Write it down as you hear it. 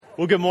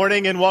Well, good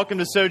morning and welcome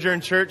to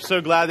Sojourn Church. So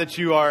glad that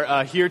you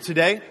are here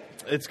today.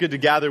 It's good to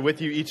gather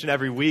with you each and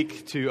every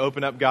week to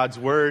open up God's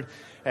Word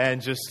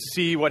and just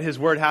see what His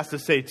Word has to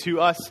say to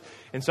us.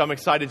 And so I'm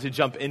excited to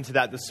jump into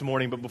that this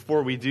morning. But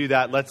before we do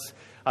that, let's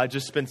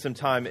just spend some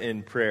time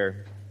in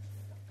prayer.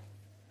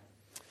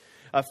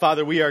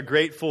 Father, we are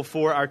grateful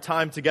for our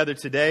time together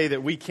today,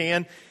 that we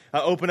can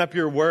open up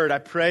your Word. I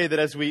pray that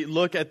as we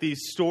look at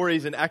these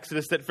stories in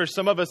Exodus, that for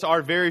some of us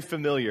are very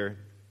familiar.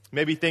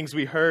 Maybe things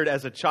we heard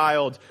as a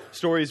child,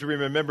 stories we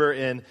remember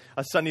in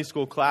a Sunday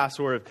school class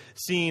or have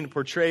seen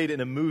portrayed in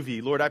a movie.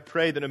 Lord, I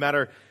pray that no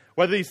matter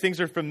whether these things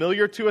are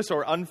familiar to us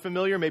or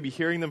unfamiliar, maybe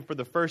hearing them for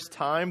the first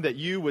time, that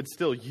you would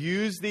still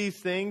use these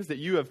things that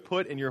you have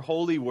put in your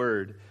holy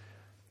word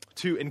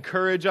to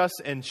encourage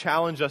us and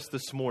challenge us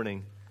this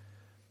morning.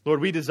 Lord,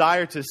 we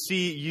desire to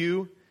see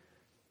you,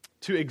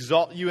 to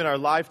exalt you in our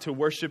life, to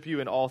worship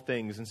you in all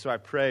things. And so I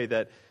pray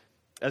that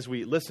as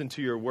we listen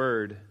to your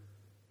word,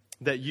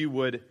 that you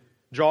would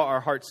draw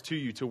our hearts to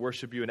you to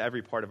worship you in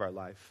every part of our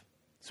life.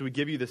 So we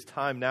give you this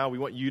time now. We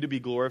want you to be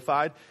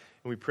glorified,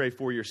 and we pray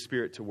for your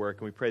Spirit to work.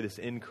 And we pray this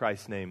in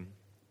Christ's name.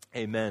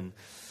 Amen.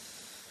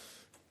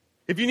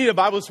 If you need a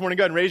Bible this morning,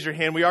 go ahead and raise your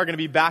hand. We are going to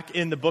be back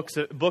in the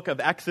book of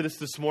Exodus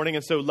this morning,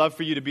 and so love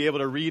for you to be able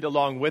to read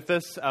along with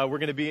us. We're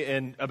going to be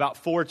in about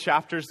 4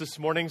 chapters this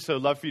morning, so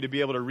love for you to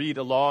be able to read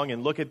along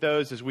and look at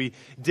those as we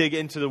dig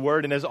into the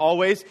Word. And as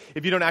always,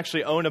 if you don't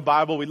actually own a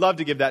Bible, we'd love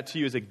to give that to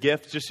you as a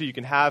gift, just so you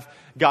can have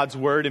God's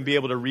Word and be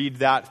able to read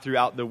that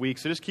throughout the week.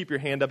 So just keep your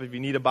hand up if you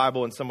need a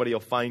Bible, and somebody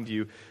will find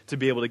you to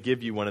be able to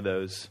give you one of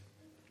those.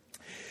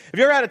 Have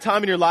you ever had a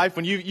time in your life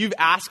when you've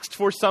asked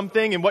for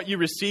something and what you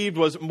received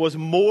was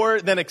more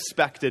than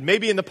expected,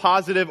 maybe in the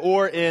positive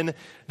or in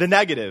the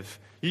negative?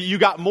 You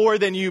got more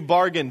than you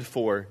bargained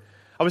for.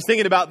 I was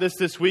thinking about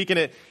this week,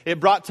 and it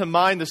brought to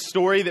mind the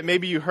story that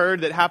maybe you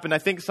heard that happened, I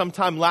think,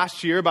 sometime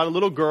last year about a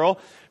little girl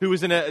who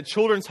was in a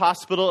children's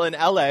hospital in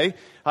L.A.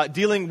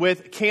 Dealing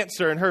with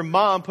cancer, and her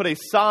mom put a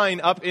sign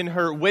up in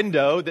her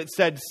window that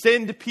said,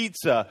 "Send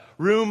pizza,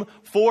 room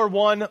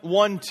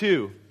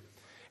 4112.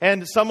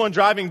 And someone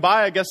driving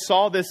by, I guess,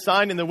 saw this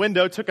sign in the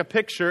window, took a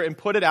picture and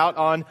put it out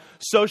on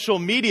social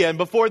media. And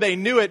before they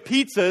knew it,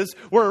 pizzas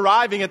were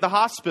arriving at the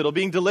hospital,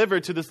 being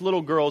delivered to this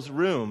little girl's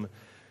room.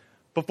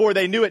 Before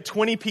they knew it,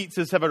 20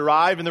 pizzas have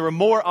arrived, and there were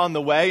more on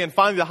the way. And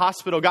finally, the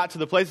hospital got to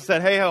the place and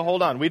said, hey,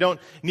 hold on. We don't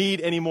need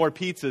any more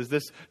pizzas.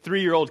 This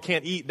 3-year-old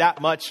can't eat that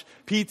much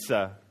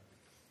pizza.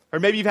 Or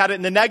maybe you've had it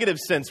in the negative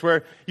sense,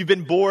 where you've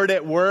been bored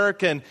at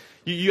work and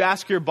you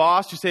ask your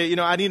boss, you say,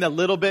 I need a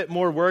little bit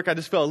more work. I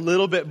just feel a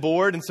little bit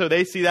bored. And so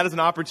they see that as an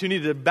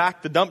opportunity to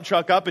back the dump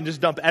truck up and just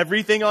dump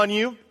everything on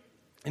you.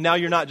 And now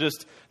you're not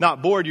just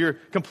not bored, you're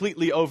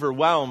completely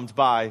overwhelmed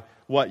by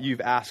what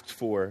you've asked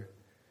for.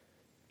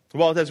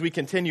 Well, as we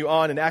continue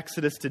on in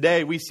Exodus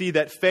today, we see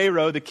that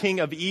Pharaoh, the king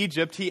of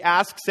Egypt, he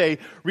asks a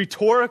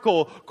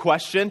rhetorical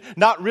question,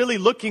 not really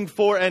looking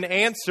for an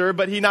answer,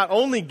 but he not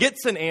only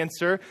gets an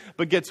answer,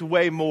 but gets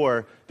way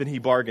more than he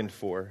bargained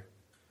for.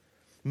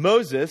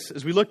 Moses,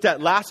 as we looked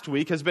at last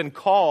week, has been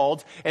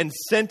called and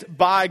sent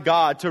by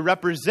God to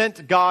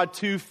represent God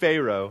to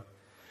Pharaoh,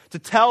 to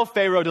tell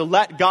Pharaoh to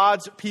let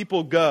God's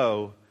people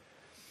go.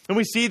 And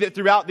we see that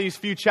throughout these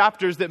few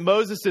chapters that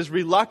Moses is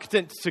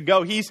reluctant to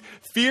go. He's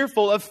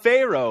fearful of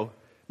Pharaoh.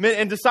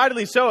 And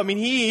decidedly so.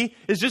 He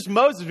is just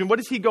Moses. What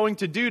is he going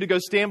to do to go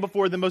stand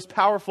before the most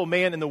powerful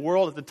man in the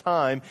world at the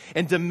time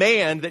and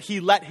demand that he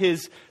let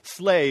his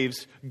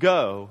slaves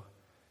go?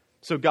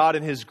 So God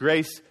in his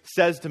grace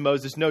says to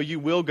Moses, no, you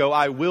will go.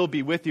 I will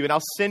be with you. And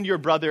I'll send your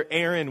brother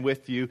Aaron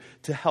with you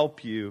to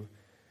help you.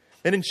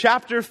 And in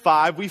chapter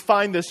 5, we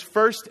find this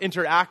first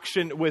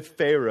interaction with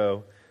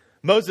Pharaoh.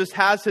 Moses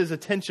has his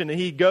attention and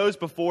he goes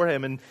before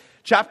him. And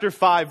chapter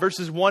 5,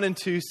 verses 1 and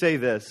 2 say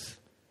this.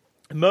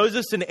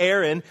 Moses and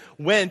Aaron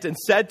went and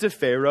said to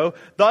Pharaoh,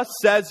 thus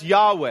says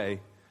Yahweh,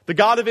 the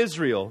God of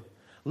Israel,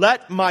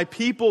 let my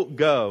people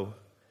go,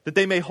 that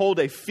they may hold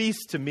a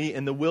feast to me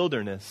in the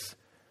wilderness.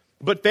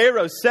 But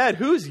Pharaoh said,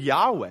 who's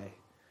Yahweh,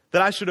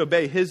 that I should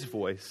obey his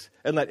voice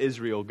and let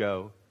Israel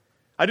go?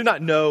 I do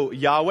not know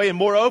Yahweh, and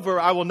moreover,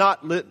 I will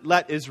not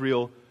let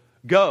Israel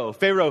go.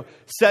 Pharaoh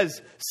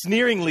says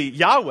sneeringly,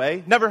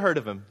 Yahweh, never heard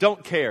of him,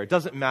 don't care,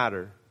 doesn't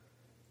matter.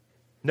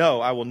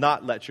 No, I will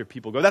not let your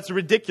people go. That's a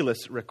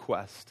ridiculous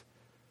request.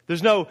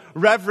 There's no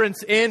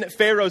reverence in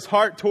Pharaoh's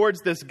heart towards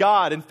this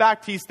God. In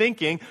fact, he's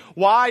thinking,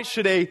 why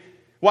should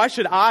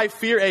I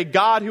fear a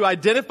God who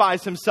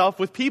identifies himself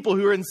with people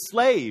who are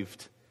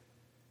enslaved?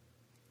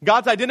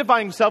 God's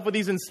identifying himself with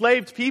these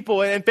enslaved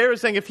people, and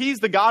Pharaoh's saying if he's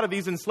the God of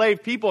these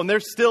enslaved people and they're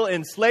still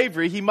in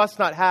slavery, he must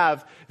not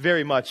have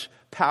very much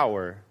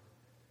power.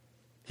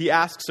 He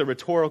asks a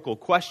rhetorical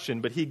question,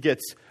 but he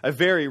gets a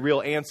very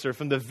real answer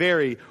from the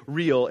very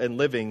real and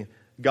living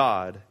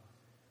God.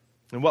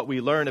 And what we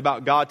learn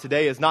about God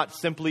today is not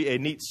simply a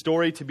neat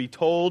story to be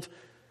told,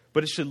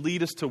 but it should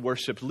lead us to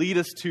worship, lead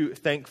us to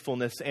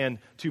thankfulness and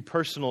to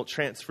personal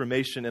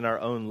transformation in our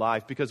own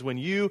life. Because when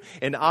you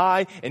and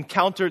I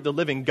encounter the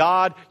living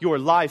God, your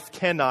life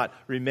cannot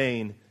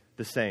remain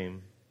the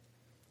same.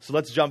 So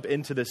let's jump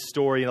into this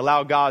story and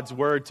allow God's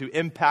word to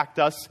impact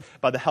us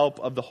by the help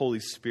of the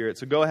Holy Spirit.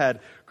 So go ahead,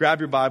 grab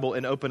your Bible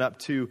and open up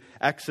to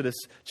Exodus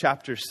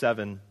chapter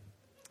 7.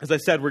 As I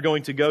said, we're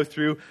going to go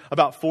through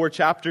about 4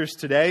 chapters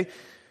today.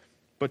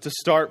 But to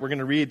start, we're going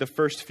to read the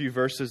first few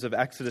verses of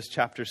Exodus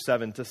chapter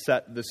 7 to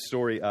set this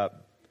story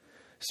up.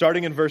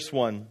 Starting in verse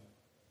 1.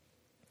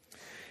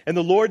 And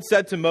the Lord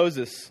said to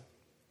Moses,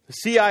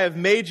 "See, I have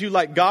made you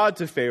like God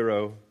to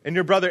Pharaoh, and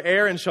your brother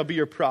Aaron shall be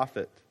your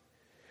prophet.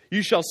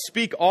 You shall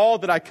speak all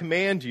that I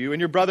command you, and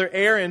your brother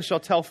Aaron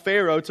shall tell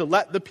Pharaoh to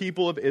let the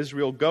people of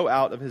Israel go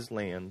out of his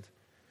land.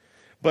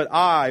 But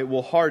I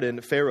will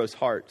harden Pharaoh's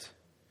heart.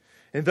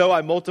 And though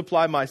I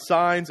multiply my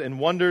signs and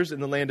wonders in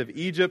the land of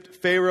Egypt,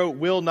 Pharaoh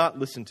will not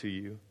listen to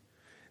you.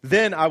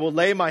 Then I will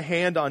lay my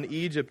hand on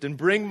Egypt and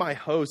bring my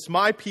hosts,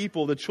 my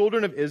people, the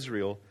children of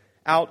Israel,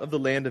 out of the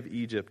land of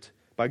Egypt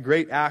by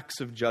great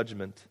acts of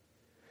judgment.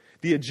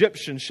 The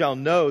Egyptians shall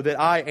know that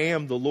I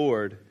am the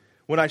Lord,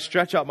 when I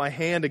stretch out my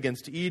hand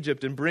against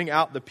Egypt and bring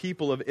out the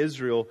people of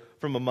Israel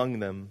from among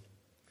them."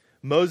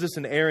 Moses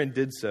and Aaron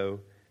did so.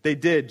 They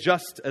did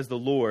just as the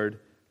Lord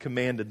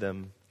commanded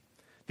them.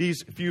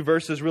 These few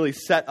verses really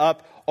set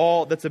up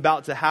all that's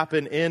about to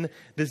happen in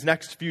these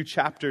next few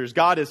chapters.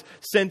 God has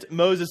sent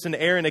Moses and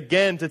Aaron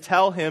again to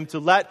tell him to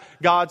let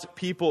God's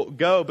people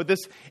go. But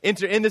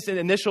in this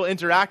initial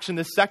interaction,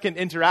 this second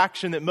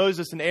interaction that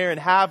Moses and Aaron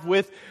have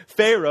with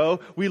Pharaoh,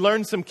 we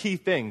learn some key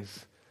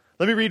things.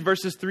 Let me read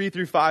verses 3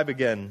 through 5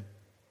 again.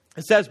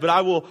 It says, "But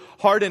I will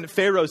harden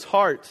Pharaoh's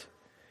heart.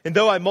 And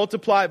though I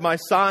multiply my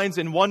signs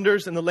and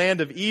wonders in the land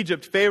of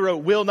Egypt, Pharaoh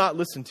will not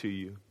listen to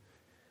you.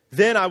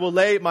 Then I will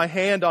lay my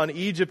hand on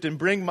Egypt and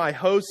bring my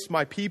hosts,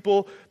 my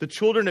people, the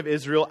children of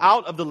Israel,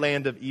 out of the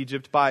land of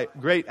Egypt by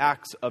great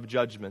acts of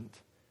judgment.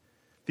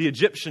 The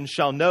Egyptians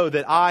shall know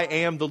that I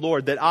am the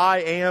Lord, that I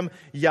am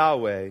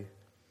Yahweh,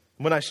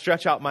 when I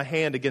stretch out my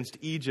hand against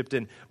Egypt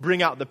and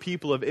bring out the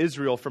people of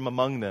Israel from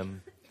among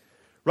them."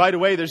 Right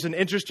away, there's an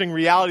interesting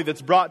reality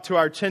that's brought to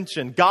our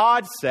attention.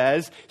 God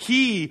says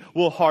he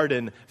will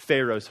harden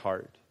Pharaoh's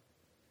heart.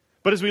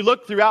 But as we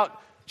look throughout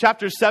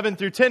chapters 7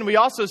 through 10, we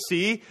also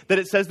see that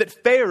it says that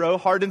Pharaoh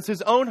hardens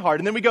his own heart.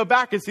 And then we go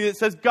back and see that it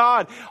says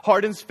God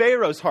hardens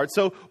Pharaoh's heart.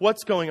 So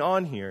what's going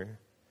on here?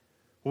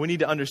 Well, we need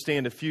to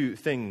understand a few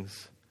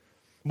things.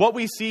 What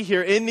we see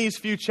here in these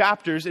few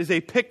chapters is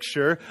a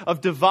picture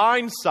of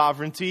divine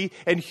sovereignty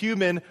and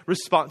human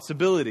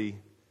responsibility.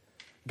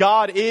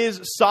 God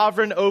is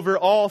sovereign over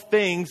all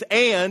things,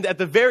 and at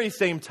the very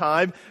same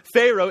time,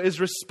 Pharaoh is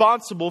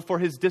responsible for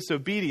his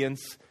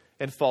disobedience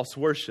and false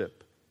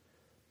worship.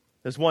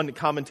 As one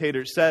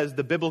commentator says,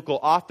 the biblical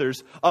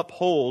authors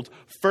uphold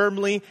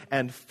firmly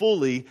and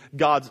fully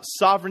God's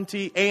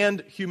sovereignty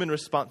and human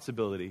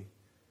responsibility,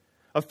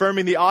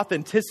 affirming the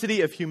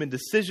authenticity of human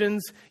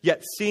decisions,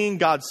 yet seeing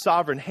God's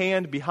sovereign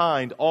hand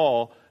behind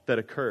all that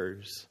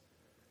occurs.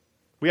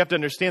 We have to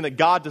understand that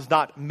God does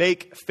not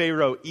make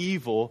Pharaoh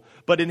evil,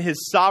 but in his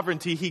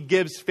sovereignty, he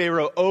gives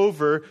Pharaoh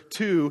over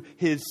to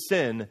his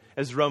sin,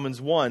 as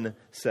Romans 1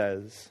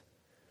 says.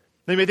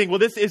 Now you may think, well,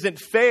 this isn't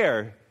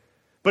fair.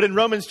 But in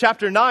Romans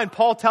chapter 9,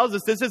 Paul tells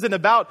us this isn't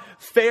about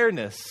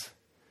fairness.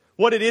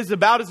 What it is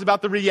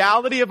about the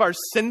reality of our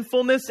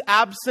sinfulness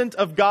absent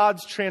of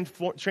God's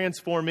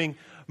transforming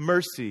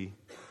mercy.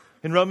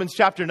 In Romans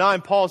chapter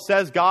 9, Paul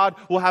says God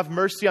will have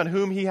mercy on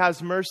whom he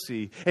has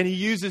mercy. And he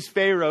uses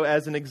Pharaoh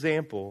as an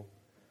example.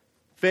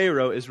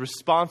 Pharaoh is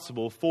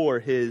responsible for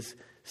his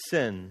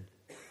sin.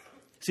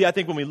 See, I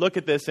think when we look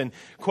at this and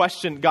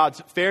question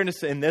God's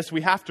fairness in this,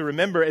 we have to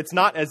remember it's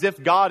not as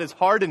if God is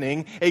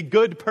hardening a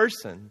good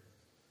person.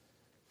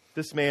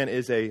 This man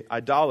is an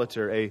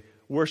idolater, a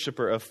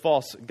worshiper of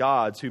false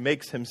gods who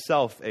makes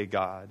himself a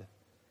god.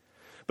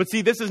 But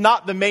see, this is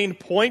not the main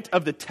point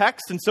of the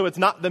text, and so it's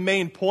not the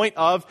main point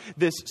of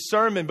this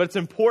sermon, but it's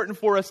important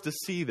for us to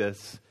see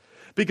this.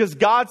 Because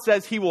God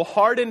says he will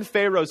harden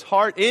Pharaoh's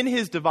heart in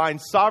his divine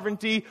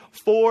sovereignty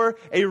for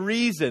a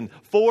reason,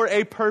 for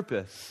a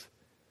purpose.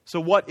 So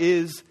what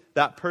is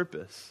that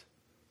purpose?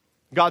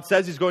 God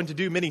says he's going to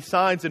do many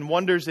signs and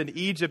wonders in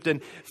Egypt,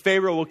 and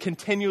Pharaoh will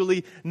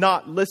continually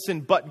not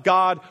listen, but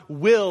God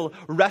will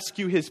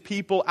rescue his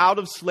people out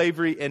of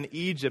slavery in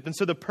Egypt. And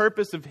so the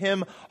purpose of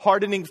him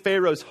hardening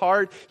Pharaoh's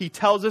heart, he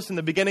tells us in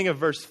the beginning of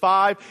verse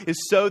 5, is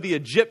so the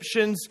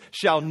Egyptians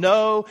shall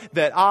know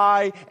that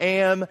I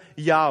am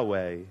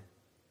Yahweh.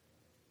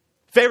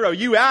 Pharaoh,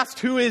 you asked,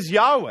 who is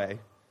Yahweh?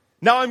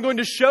 Now I'm going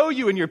to show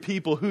you and your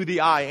people who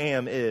the I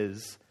am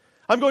is.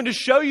 I'm going to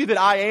show you that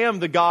I am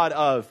the God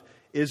of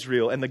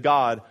Israel and the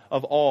God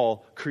of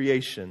all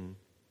creation.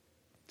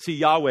 See,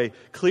 Yahweh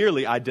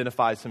clearly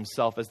identifies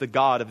himself as the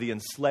God of the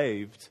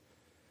enslaved.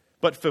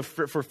 But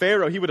for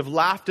Pharaoh, he would have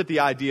laughed at the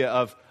idea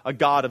of a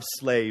God of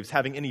slaves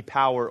having any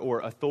power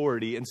or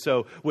authority. And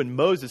so when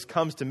Moses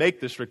comes to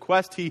make this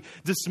request, he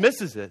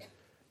dismisses it.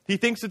 He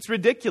thinks it's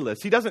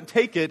ridiculous. He doesn't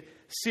take it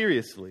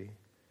seriously.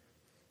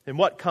 And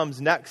what comes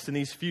next in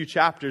these few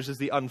chapters is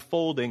the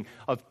unfolding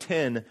of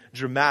 10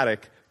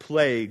 dramatic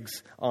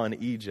plagues on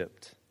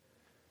Egypt.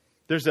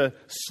 there's a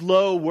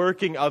slow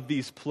working of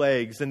these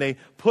plagues, and they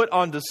put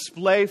on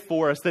display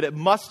for us that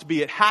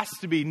it has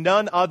to be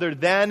none other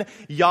than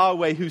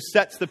Yahweh who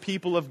sets the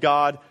people of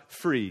God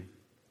free.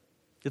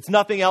 It's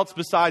nothing else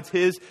besides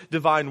His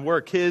divine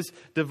work, His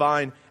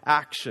divine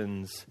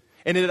actions.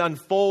 And it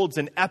unfolds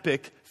in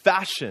epic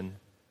fashion.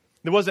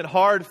 It wasn't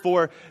hard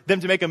for them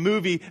to make a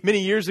movie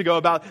many years ago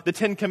about the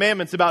Ten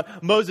Commandments,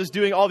 about Moses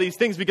doing all these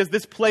things, because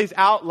this plays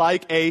out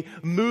like a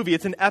movie.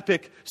 It's an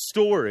epic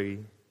story.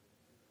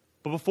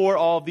 But before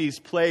all these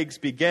plagues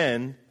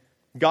begin,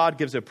 God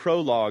gives a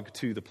prologue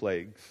to the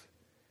plagues.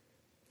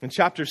 In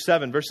chapter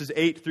 7, verses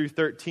 8 through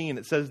 13,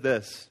 it says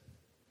this: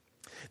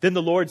 Then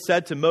the Lord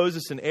said to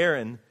Moses and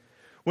Aaron,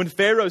 "When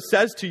Pharaoh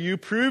says to you,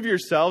 'Prove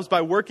yourselves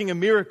by working a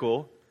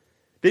miracle,'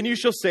 then you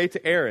shall say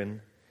to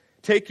Aaron,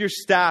 'Take your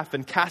staff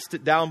and cast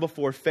it down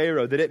before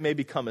Pharaoh, that it may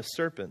become a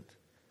serpent.'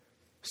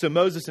 So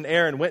Moses and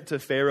Aaron went to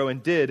Pharaoh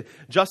and did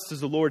just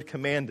as the Lord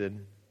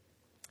commanded.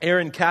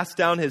 Aaron cast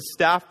down his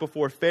staff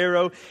before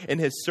Pharaoh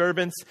and his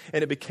servants,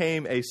 and it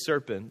became a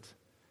serpent.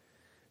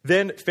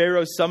 Then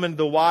Pharaoh summoned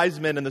the wise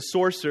men and the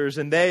sorcerers,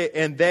 and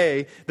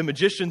they, the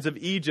magicians of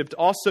Egypt,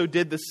 also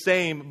did the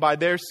same by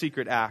their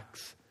secret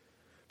acts.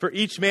 For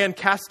each man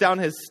cast down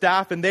his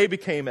staff, and they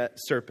became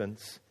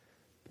serpents.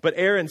 But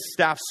Aaron's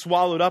staff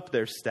swallowed up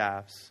their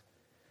staffs.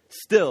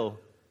 Still,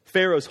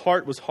 Pharaoh's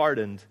heart was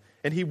hardened,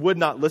 and he would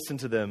not listen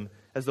to them,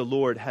 as the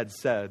Lord had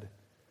said."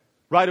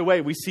 Right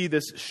away, we see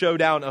this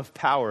showdown of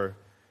power.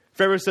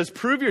 Pharaoh says,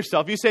 "Prove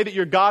yourself." You say that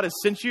your God has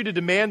sent you to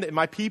demand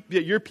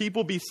that your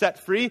people be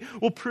set free.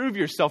 Well, prove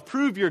yourself.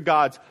 Prove your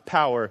God's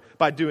power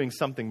by doing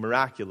something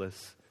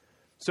miraculous.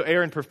 So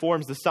Aaron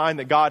performs the sign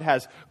that God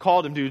has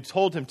called him to,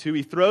 told him to.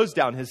 He throws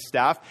down his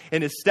staff,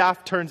 and his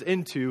staff turns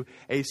into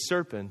a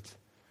serpent.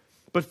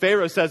 But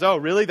Pharaoh says, "Oh,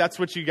 really? That's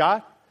what you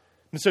got?"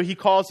 And so he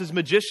calls his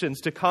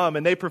magicians to come,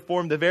 and they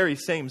perform the very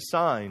same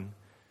sign.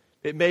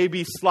 It may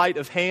be sleight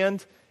of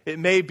hand. It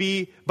may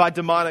be by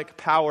demonic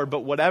power,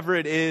 but whatever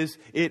it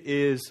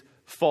is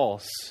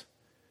false.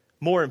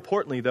 More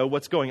importantly, though,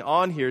 what's going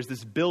on here is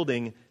this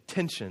building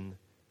tension.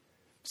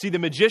 See, the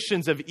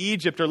magicians of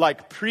Egypt are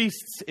like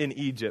priests in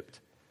Egypt,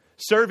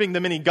 serving the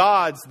many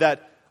gods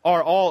that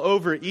are all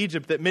over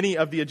Egypt that many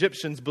of the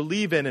Egyptians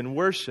believe in and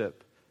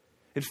worship.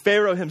 And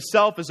Pharaoh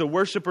himself is a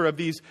worshiper of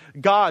these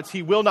gods.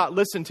 He will not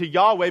listen to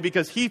Yahweh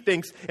because he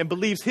thinks and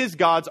believes his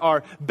gods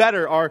are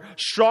better, are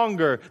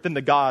stronger than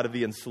the God of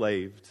the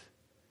enslaved.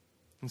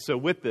 And so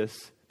with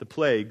this, the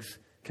plagues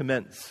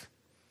commence.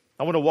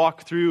 I want to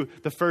walk through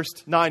the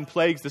first 9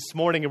 plagues this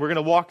morning, and we're going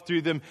to walk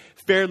through them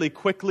fairly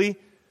quickly,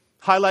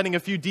 highlighting a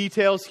few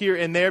details here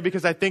and there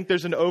because I think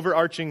there's an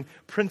overarching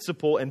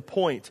principle and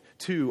point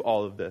to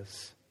all of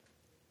this.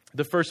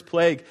 The first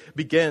plague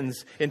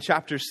begins in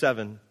chapter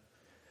 7.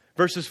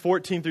 Verses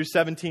 14 through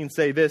 17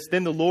 say this: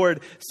 Then the Lord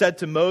said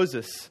to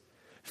Moses,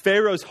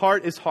 "Pharaoh's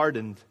heart is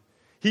hardened.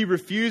 He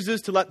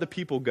refuses to let the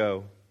people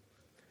go.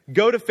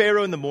 Go to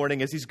Pharaoh in the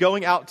morning as he's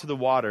going out to the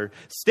water.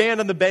 Stand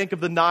on the bank of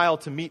the Nile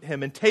to meet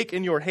him, and take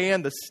in your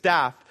hand the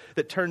staff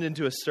that turned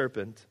into a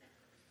serpent.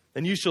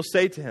 And you shall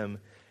say to him,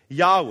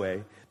 'Yahweh,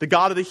 the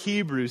God of the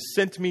Hebrews,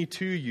 sent me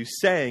to you,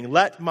 saying,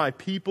 let my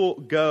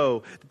people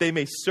go, that they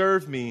may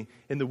serve me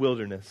in the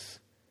wilderness.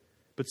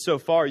 But so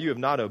far you have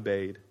not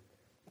obeyed.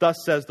 Thus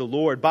says the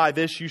Lord, by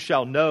this you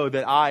shall know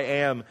that I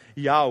am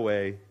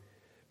Yahweh.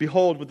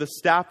 Behold, with the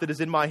staff that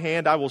is in my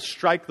hand, I will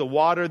strike the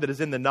water that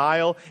is in the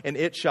Nile, and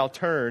it shall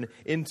turn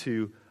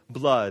into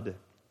blood."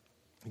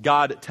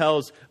 God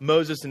tells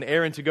Moses and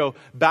Aaron to go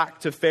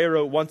back to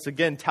Pharaoh once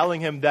again, telling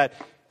him that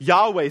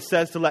Yahweh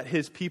says to let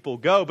his people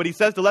go, but he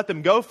says to let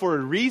them go for a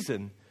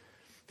reason.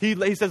 He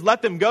says,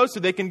 let them go so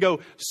they can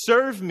go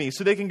serve me,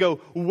 so they can go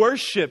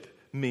worship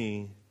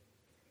me.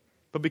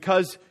 But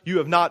because you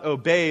have not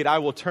obeyed, I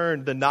will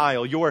turn the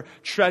Nile, your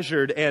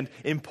treasured and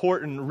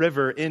important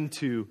river,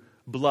 into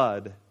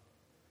blood.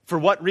 For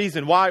what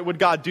reason? Why would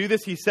God do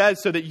this? He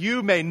says, so that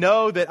you may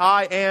know that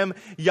I am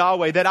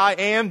Yahweh, that I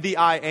am the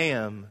I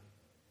am.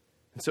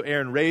 And so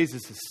Aaron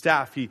raises his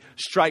staff. He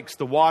strikes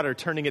the water,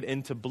 turning it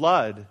into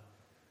blood.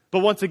 But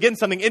once again,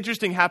 something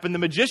interesting happened. The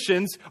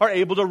magicians are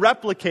able to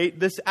replicate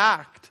this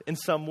act in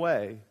some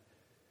way.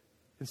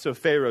 And so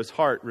Pharaoh's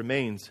heart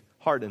remains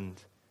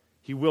hardened.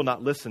 He will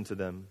not listen to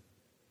them.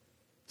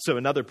 So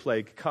another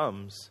plague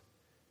comes.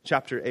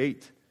 Chapter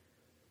 8.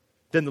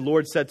 Then the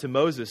Lord said to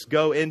Moses,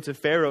 "Go into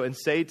Pharaoh and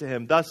say to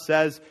him, thus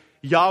says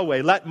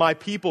Yahweh, let my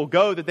people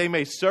go that they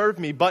may serve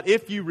me. But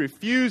if you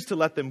refuse to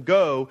let them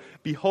go,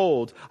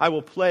 behold, I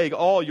will plague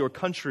all your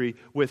country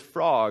with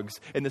frogs."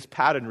 And this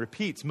pattern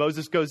repeats.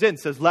 Moses goes in,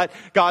 says, let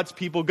God's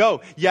people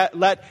go. Yet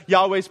let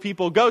Yahweh's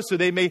people go so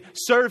they may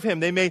serve him.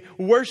 They may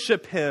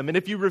worship him. And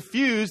if you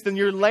refuse, then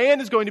your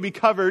land is going to be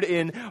covered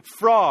in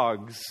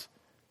frogs.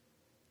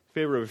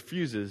 Pharaoh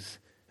refuses,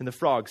 and the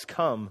frogs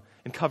come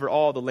and cover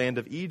all the land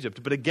of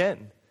Egypt. But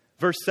again,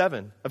 verse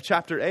 7 of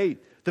chapter 8,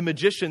 the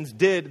magicians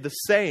did the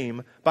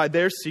same by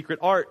their secret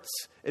arts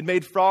and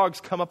made frogs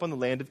come up on the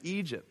land of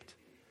Egypt.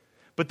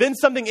 But then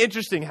something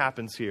interesting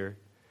happens here.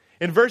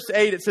 In verse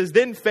 8, it says,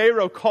 "Then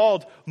Pharaoh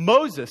called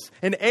Moses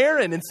and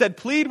Aaron and said,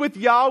 'Plead with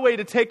Yahweh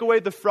to take away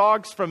the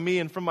frogs from me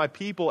and from my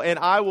people, and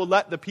I will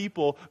let the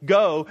people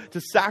go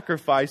to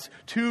sacrifice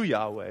to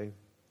Yahweh.'"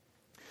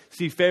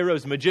 See,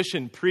 Pharaoh's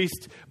magician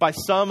priest, by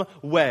some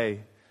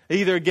way,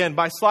 either again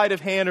by sleight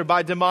of hand or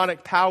by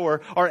demonic power,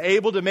 are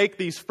able to make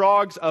these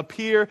frogs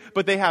appear,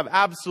 but they have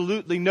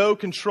absolutely no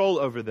control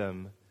over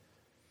them.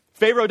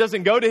 Pharaoh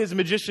doesn't go to his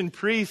magician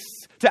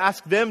priests to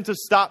ask them to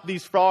stop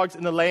these frogs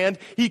in the land.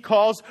 He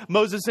calls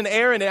Moses and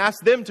Aaron and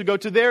asks them to go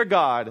to their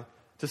God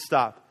to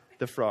stop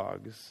the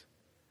frogs.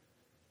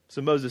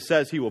 So Moses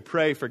says he will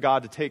pray for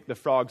God to take the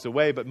frogs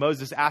away, but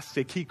Moses asks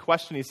a key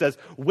question. He says,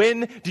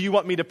 "When do you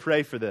want me to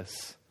pray for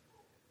this?"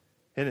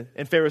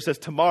 And Pharaoh says,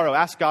 "Tomorrow.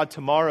 Ask God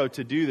tomorrow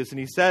to do this." And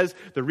he says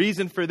the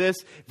reason for this,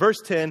 verse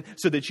 10,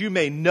 "So that you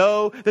may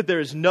know that there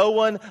is no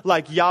one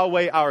like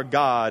Yahweh our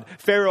God."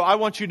 Pharaoh, I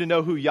want you to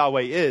know who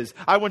Yahweh is.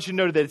 I want you to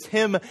know that it's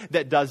him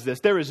that does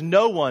this. There is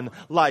no one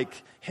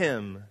like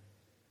him.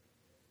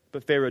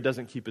 But Pharaoh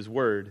doesn't keep his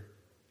word.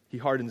 He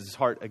hardens his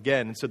heart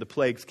again. And so the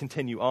plagues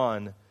continue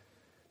on.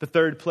 The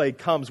third plague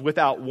comes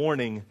without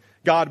warning.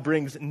 God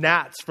brings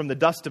gnats from the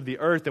dust of the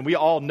earth, and we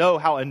all know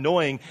how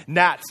annoying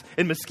gnats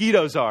and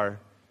mosquitoes are.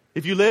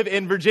 If you live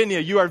in Virginia,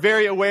 you are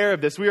very aware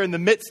of this. We are in the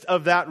midst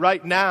of that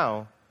right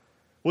now.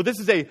 Well, this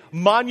is a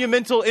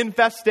monumental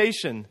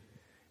infestation.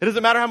 It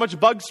doesn't matter how much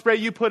bug spray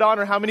you put on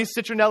or how many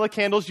citronella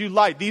candles you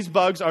light. These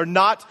bugs are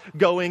not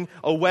going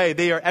away.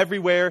 They are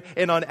everywhere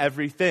and on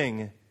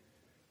everything.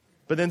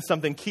 But then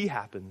something key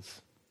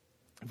happens.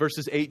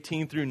 Verses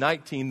 18 through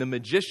 19, the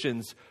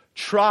magicians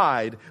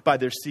tried by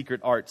their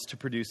secret arts to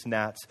produce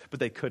gnats, but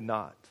they could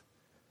not.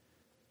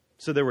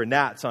 So there were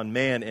gnats on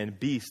man and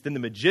beast. Then the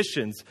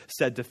magicians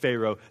said to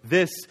Pharaoh,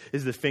 "This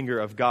is the finger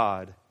of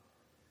God."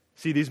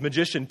 See, these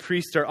magician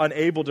priests are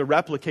unable to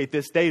replicate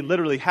this. They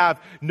literally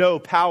have no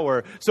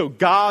power. So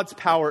God's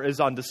power is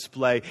on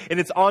display, and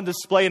it's on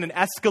display in an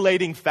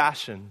escalating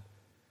fashion.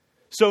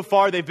 So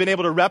far, they've been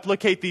able to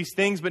replicate these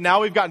things, but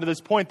now we've gotten to this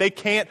point. They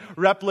can't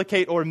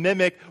replicate or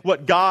mimic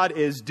what God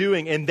is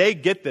doing, and they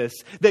get this.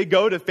 They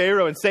go to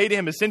Pharaoh and say to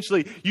him,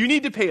 essentially, "You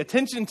need to pay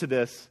attention to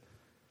this.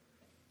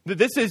 That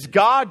this is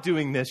God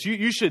doing this.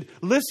 You should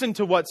listen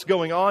to what's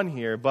going on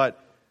here."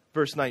 But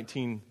verse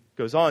 19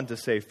 goes on to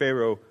say,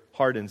 Pharaoh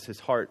hardens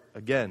his heart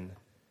again.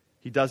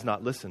 He does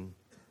not listen.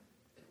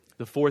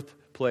 The fourth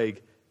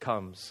plague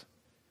comes.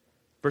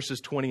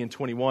 Verses 20 and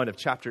 21 of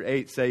chapter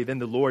 8 say, "Then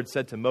the Lord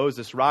said to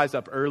Moses, 'Rise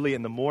up early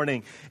in the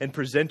morning and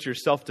present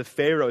yourself to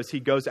Pharaoh as he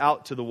goes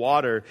out to the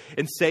water,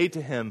 and say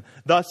to him,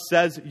 Thus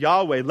says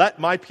Yahweh, let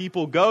my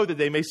people go that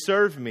they may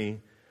serve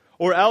me.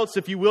 Or else,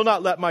 if you will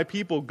not let my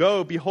people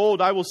go,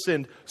 behold, I will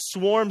send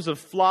swarms of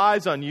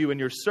flies on you and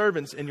your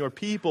servants and your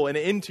people and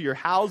into your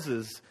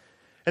houses.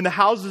 And the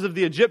houses of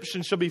the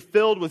Egyptians shall be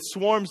filled with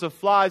swarms of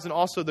flies, and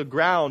also the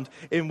ground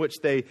in which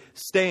they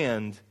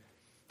stand.'"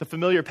 The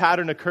familiar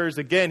pattern occurs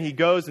again. He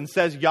goes and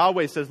says,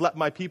 Yahweh says, "Let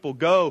my people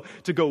go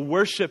to go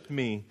worship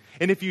me.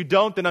 And if you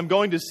don't, then I'm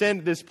going to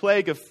send this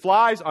plague of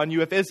flies on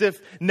you," as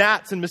if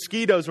gnats and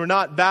mosquitoes were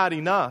not bad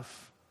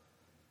enough.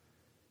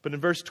 But in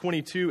verse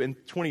 22 and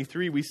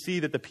 23, we see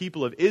that the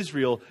people of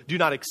Israel do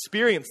not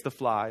experience the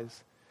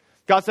flies.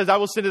 God says, "I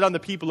will send it on the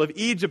people of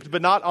Egypt,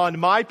 but not on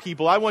my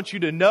people. I want you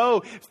to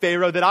know,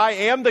 Pharaoh, that I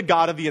am the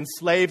God of the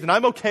enslaved, and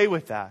I'm okay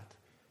with that.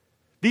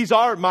 These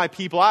are my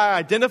people. I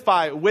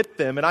identify with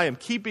them, and I am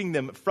keeping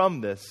them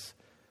from this.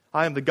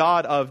 I am the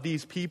God of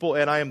these people,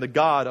 and I am the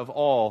God of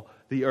all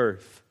the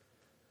earth."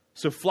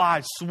 So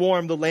flies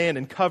swarm the land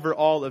and cover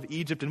all of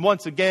Egypt. And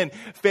once again,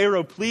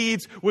 Pharaoh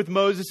pleads with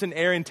Moses and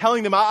Aaron,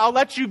 telling them, "I'll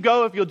let you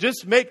go if you'll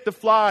just make the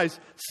flies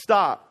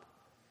stop."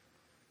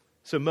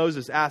 So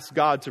Moses asks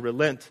God to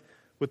relent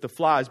with the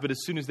flies, but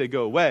as soon as they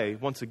go away,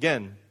 once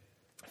again,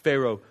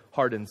 Pharaoh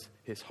hardens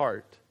his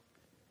heart.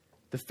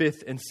 The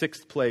fifth and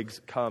sixth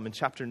plagues come in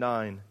chapter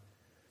 9.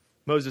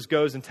 Moses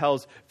goes and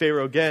tells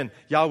Pharaoh again,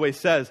 Yahweh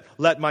says,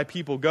 "Let my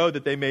people go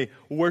that they may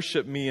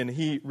worship me." And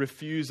he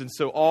refused. And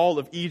so all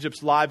of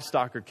Egypt's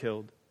livestock are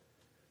killed.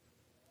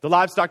 The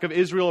livestock of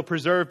Israel are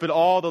preserved, but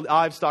all the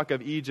livestock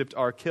of Egypt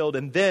are killed.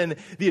 And then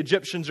the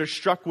Egyptians are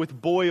struck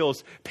with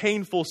boils,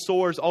 painful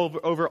sores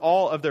over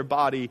all of their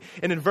body.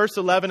 And in verse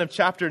 11 of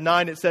chapter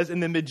 9, it says,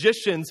 "And the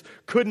magicians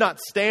could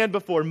not stand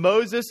before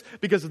Moses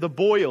because of the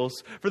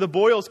boils, for the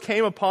boils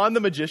came upon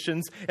the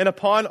magicians and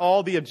upon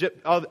all the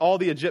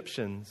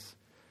Egyptians."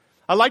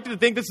 I like to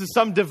think this is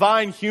some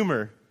divine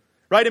humor.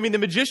 Right? I mean, the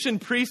magician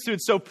priests who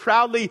had so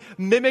proudly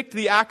mimicked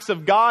the acts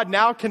of God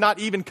now cannot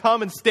even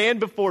come and stand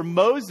before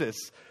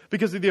Moses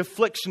because of the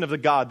affliction of the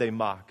God they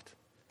mocked.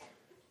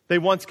 They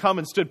once come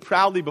and stood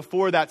proudly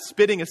before that,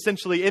 spitting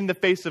essentially in the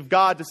face of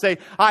God to say,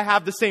 "I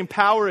have the same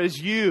power as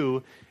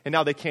you." And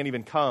now they can't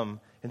even come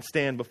and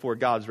stand before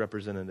God's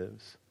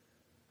representatives.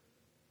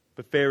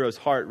 But Pharaoh's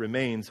heart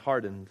remains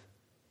hardened.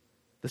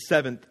 The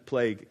seventh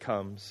plague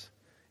comes.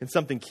 And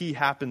something key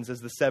happens as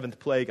the seventh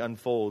plague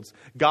unfolds.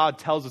 God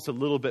tells us a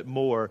little bit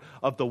more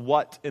of the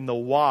what and the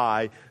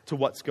why to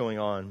what's going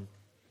on.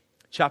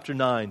 Chapter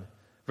 9,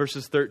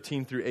 verses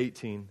 13 through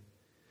 18.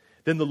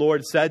 Then the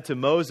Lord said to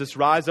Moses,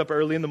 "Rise up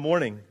early in the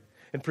morning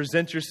and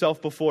present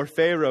yourself before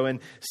Pharaoh and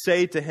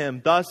say to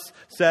him, 'Thus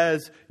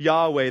says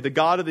Yahweh, the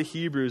God of the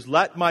Hebrews,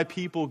 let my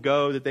people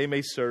go that they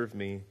may serve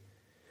me.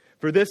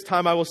 For this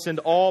time I will send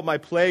all my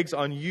plagues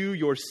on you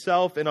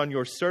yourself and on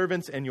your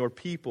servants and your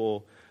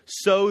people,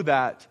 so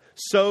that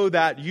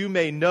you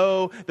may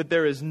know that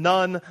there is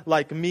none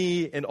like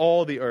me in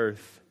all the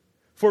earth.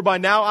 For by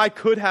now I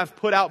could have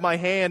put out my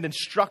hand and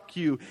struck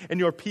you and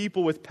your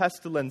people with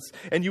pestilence,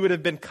 and you would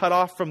have been cut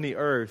off from the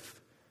earth.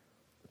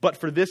 But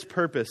for this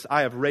purpose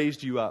I have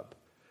raised you up,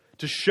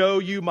 to show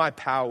you my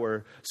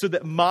power, so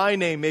that my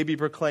name may be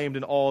proclaimed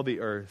in all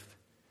the earth.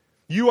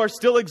 You are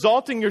still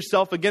exalting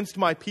yourself against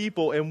my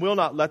people and will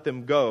not let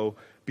them go.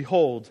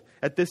 Behold,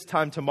 at this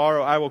time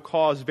tomorrow I will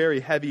cause very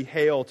heavy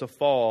hail to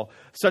fall,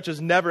 such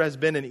as never has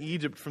been in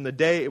Egypt from the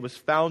day it was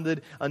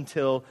founded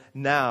until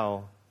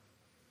now.'"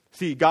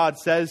 See, God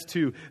says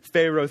to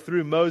Pharaoh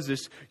through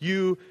Moses,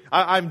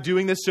 I'm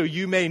doing this so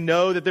you may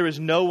know that there is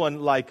no one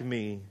like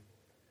me.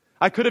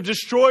 I could have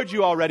destroyed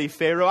you already,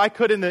 Pharaoh. I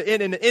could in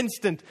an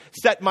instant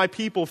set my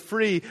people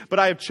free, but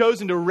I have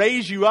chosen to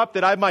raise you up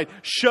that I might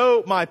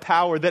show my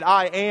power, that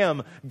I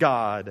am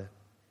God.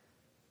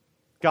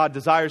 God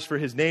desires for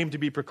his name to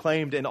be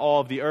proclaimed in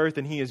all of the earth,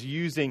 and he is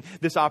using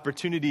this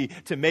opportunity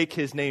to make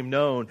his name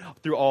known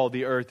through all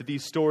the earth, that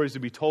these stories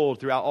would be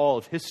told throughout all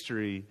of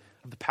history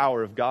of the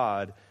power of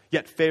God.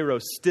 Yet Pharaoh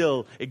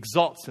still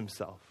exalts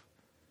himself.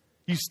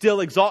 You still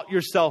exalt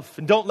yourself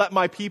and don't let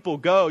my people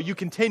go. You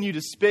continue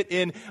to spit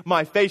in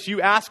my face. You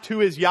asked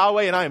who is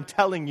Yahweh, and I am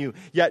telling you,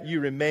 yet you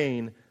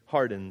remain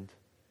hardened.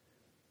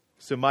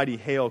 So mighty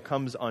hail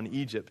comes on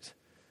Egypt,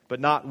 but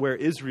not where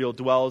Israel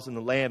dwells in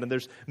the land. And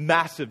there's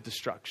massive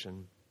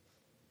destruction.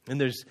 And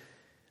there's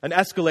an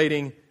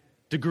escalating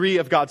degree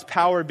of God's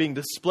power being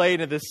displayed.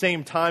 And at the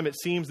same time, it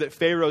seems that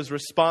Pharaoh's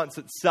response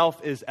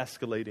itself is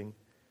escalating.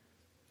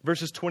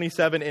 Verses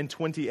 27 and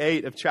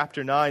 28 of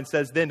chapter 9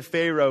 says, "Then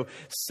Pharaoh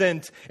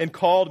sent and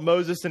called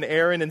Moses and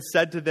Aaron and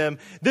said to them,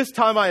 'This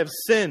time I have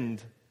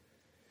sinned.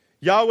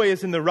 Yahweh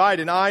is in the right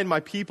and I and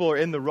my people are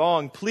in the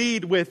wrong.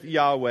 Plead with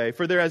Yahweh,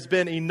 for there has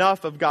been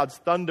enough of God's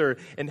thunder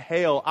and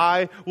hail.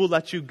 I will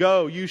let you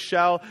go. You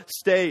shall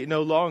stay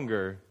no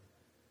longer.'"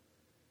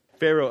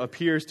 Pharaoh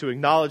appears to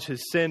acknowledge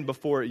his sin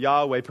before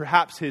Yahweh.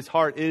 Perhaps his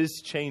heart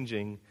is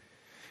changing.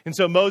 And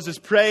so Moses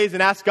prays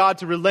and asks God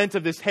to relent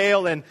of this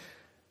hail and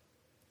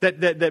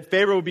that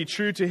Pharaoh will be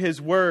true to his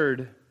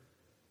word.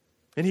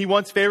 And he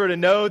wants Pharaoh to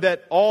know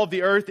that all of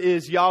the earth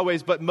is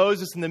Yahweh's. But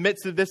Moses, in the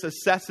midst of this,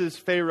 assesses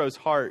Pharaoh's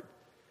heart.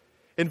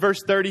 In verse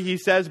 30, he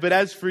says, "But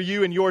as for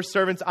you and your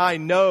servants, I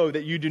know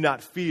that you do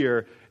not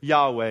fear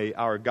Yahweh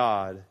our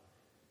God."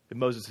 And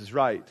Moses is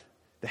right.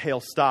 The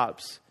hail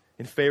stops,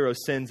 and Pharaoh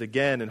sins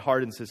again and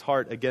hardens his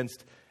heart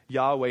against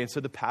Yahweh. And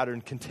so the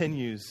pattern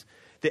continues.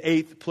 The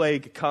 8th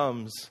plague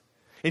comes.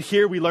 And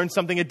here we learn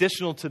something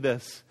additional to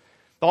this.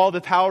 All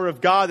the power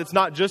of God, it's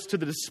not just to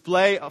the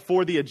display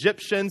for the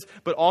Egyptians,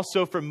 but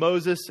also for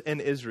Moses and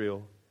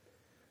Israel.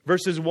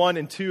 Verses 1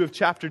 and 2 of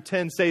chapter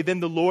 10 say, "Then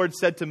the Lord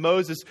said to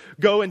Moses,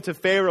 'Go into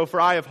Pharaoh, for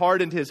I have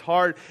hardened his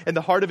heart and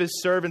the heart of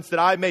his servants, that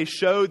I may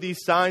show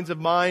these signs of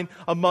mine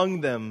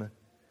among them,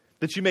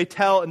 that you may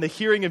tell in the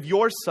hearing of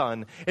your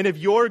son and of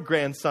your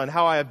grandson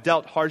how I have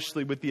dealt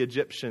harshly with the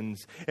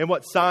Egyptians and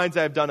what signs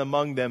I have done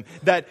among them,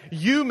 that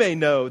you may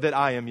know that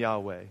I am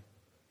Yahweh.'"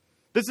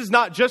 This is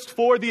not just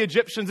for the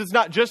Egyptians. It's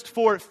not just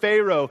for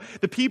Pharaoh.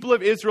 The people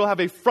of Israel have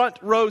a front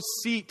row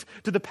seat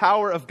to the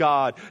power of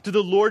God, to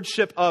the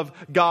lordship of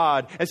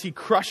God, as he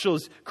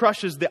crushes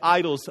the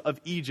idols of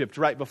Egypt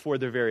right before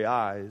their very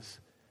eyes.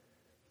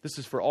 This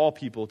is for all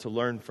people to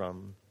learn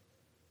from.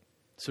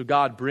 So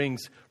God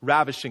brings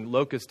ravishing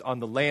locusts on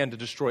the land to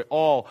destroy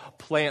all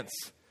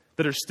plants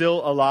that are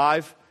still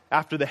alive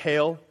after the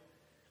hail.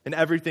 And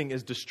everything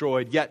is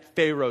destroyed, yet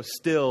Pharaoh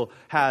still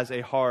has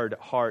a hard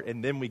heart.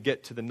 And then we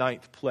get to the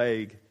 9th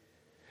plague.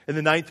 And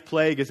the 9th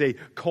plague is a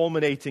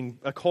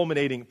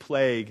culminating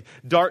plague.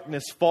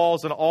 Darkness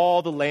falls on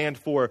all the land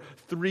for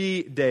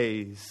 3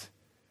 days.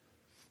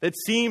 It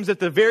seems that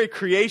the very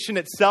creation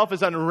itself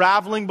is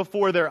unraveling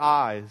before their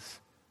eyes.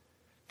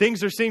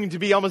 Things are seeming to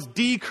be almost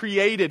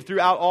decreated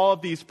throughout all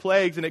of these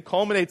plagues, and it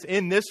culminates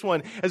in this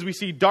one as we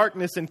see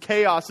darkness and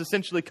chaos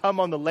essentially come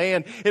on the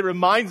land. It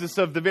reminds us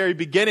of the very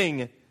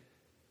beginning.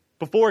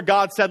 Before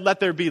God said, "Let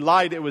there be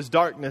light," it was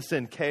darkness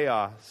and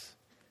chaos.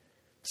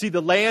 See,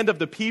 the land of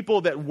the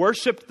people that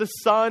worshiped the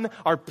sun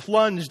are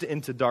plunged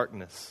into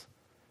darkness.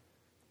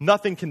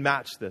 Nothing can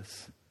match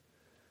this.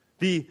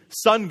 The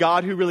sun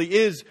god, who really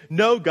is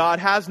no God,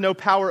 has no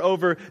power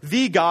over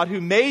the God who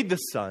made the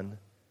sun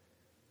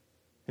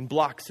and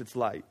blocks its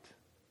light.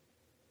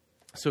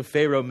 So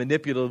Pharaoh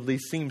manipulatively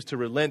seems to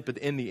relent, but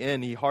in the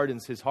end, he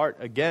hardens his heart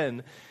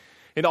again.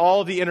 And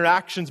all the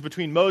interactions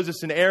between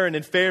Moses and Aaron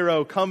and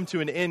Pharaoh come to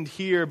an end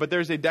here, but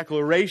there's a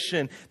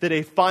declaration that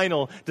a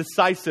final,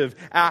 decisive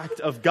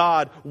act of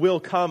God will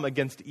come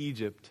against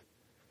Egypt.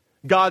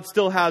 God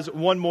still has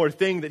one more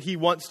thing that he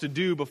wants to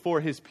do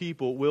before his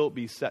people will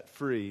be set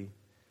free.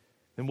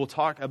 And we'll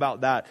talk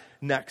about that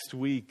next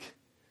week.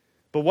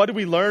 But what do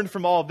we learn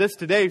from all of this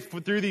today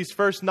through these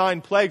first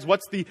 9 plagues?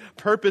 What's the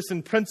purpose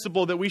and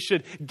principle that we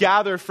should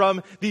gather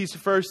from these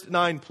first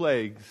 9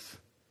 plagues?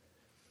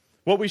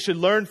 What we should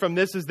learn from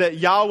this is that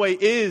Yahweh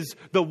is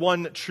the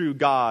one true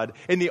God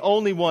and the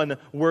only one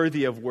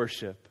worthy of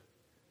worship.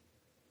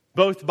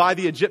 Both by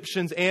the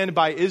Egyptians and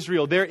by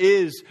Israel, there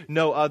is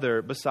no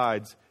other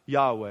besides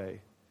Yahweh.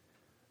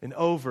 And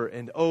over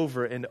and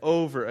over and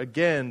over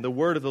again, the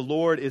word of the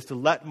Lord is to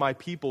let my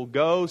people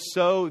go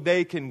so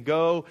they can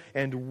go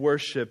and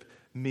worship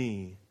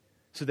me,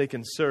 so they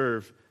can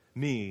serve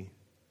me.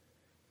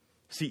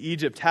 See,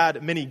 Egypt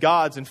had many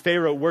gods, and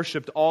Pharaoh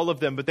worshipped all of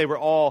them, but they were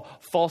all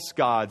false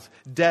gods,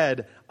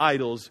 dead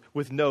idols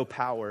with no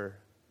power.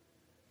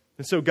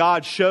 And so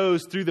God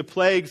shows through the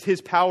plagues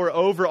his power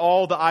over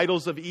all the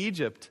idols of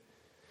Egypt.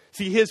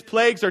 See, his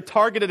plagues are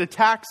targeted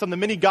attacks on the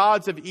many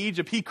gods of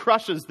Egypt. He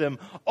crushes them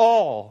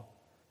all.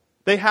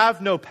 They have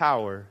no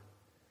power.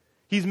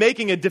 He's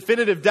making a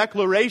definitive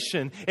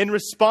declaration in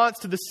response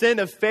to the sin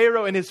of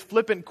Pharaoh and his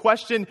flippant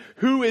question,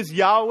 who is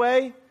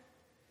Yahweh?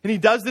 And he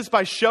does this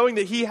by showing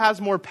that he has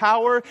more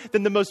power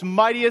than the most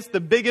mightiest, the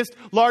biggest,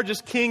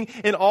 largest king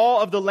in all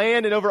of the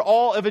land and over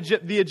all of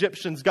the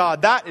Egyptians'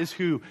 God. That is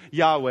who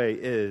Yahweh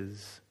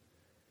is.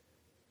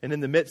 And in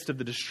the midst of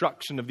the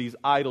destruction of these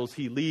idols,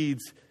 he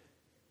leads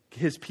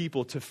his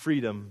people to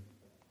freedom,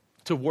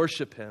 to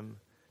worship him,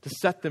 to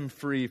set them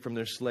free from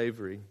their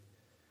slavery.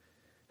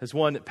 As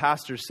one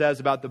pastor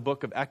says about the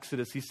book of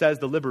Exodus, he says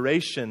the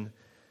liberation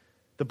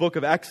the book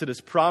of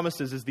Exodus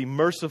promises is the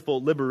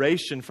merciful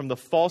liberation from the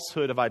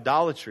falsehood of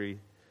idolatry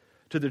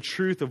to the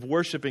truth of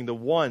worshiping the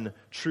one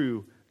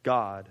true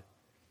God.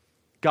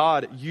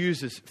 God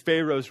uses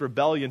Pharaoh's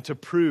rebellion to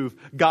prove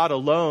God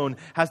alone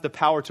has the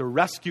power to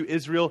rescue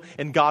Israel,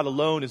 and God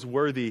alone is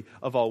worthy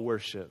of all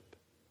worship.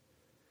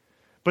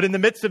 But in the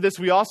midst of this,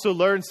 we also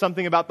learn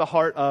something about the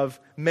heart of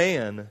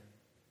man.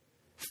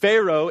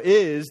 Pharaoh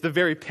is the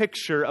very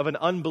picture of an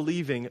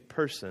unbelieving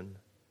person.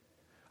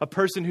 A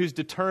person who's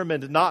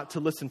determined not to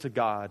listen to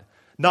God,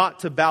 not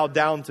to bow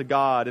down to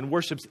God, and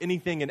worships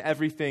anything and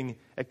everything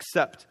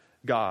except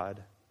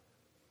God.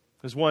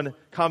 As one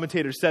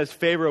commentator says,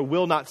 Pharaoh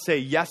will not say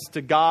yes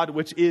to God,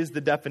 which is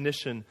the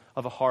definition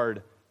of a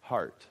hard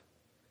heart.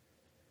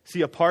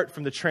 See, apart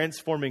from the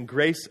transforming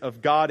grace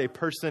of God, a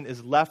person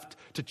is left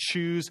to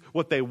choose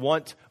what they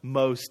want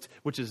most,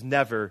 which is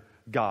never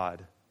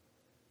God.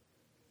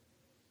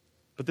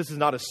 But this is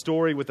not a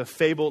story with a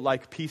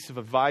fable-like piece of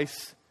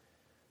advice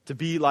to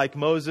be like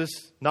Moses,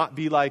 not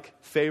be like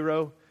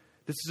Pharaoh.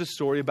 This is a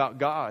story about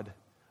God,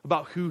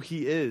 about who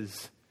he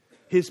is,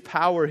 his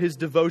power, his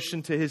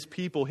devotion to his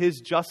people,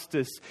 his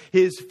justice,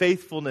 his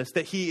faithfulness,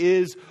 that he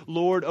is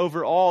Lord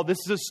over all. This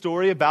is a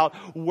story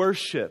about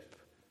worship.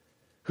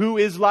 Who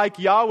is like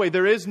Yahweh?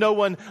 There is no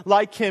one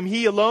like him.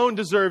 He alone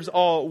deserves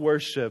all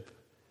worship.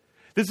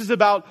 This is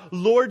about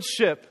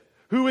lordship.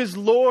 Who is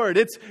Lord?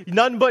 It's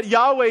none but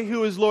Yahweh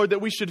who is Lord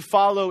that we should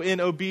follow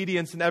in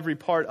obedience in every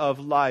part of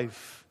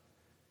life.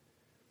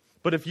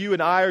 But if you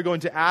and I are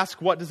going to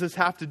ask, what does this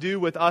have to do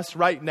with us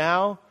right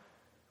now?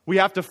 We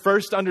have to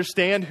first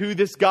understand who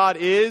this God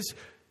is,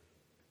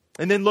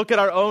 and then look at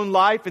our own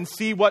life and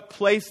see what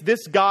place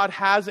this God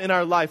has in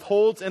our life,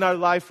 holds in our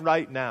life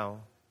right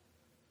now.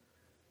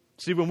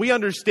 See, when we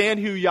understand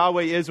who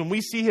Yahweh is, when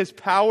we see his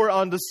power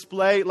on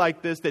display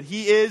like this, that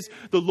he is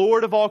the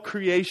Lord of all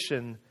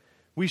creation,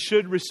 we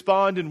should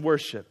respond in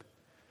worship.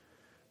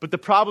 But the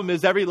problem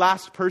is every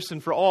last person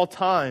for all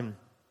time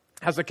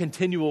has a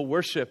continual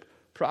worship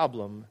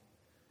problem.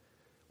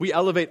 We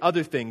elevate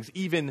other things,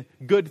 even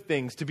good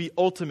things, to be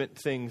ultimate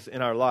things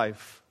in our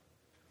life.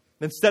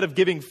 Instead of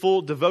giving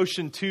full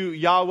devotion to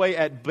Yahweh,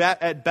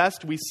 at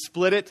best we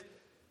split it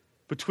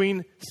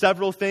between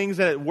several things,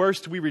 and at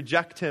worst we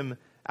reject him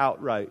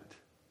outright.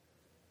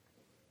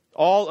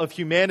 All of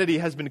humanity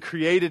has been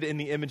created in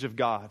the image of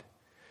God.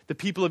 The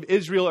people of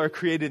Israel are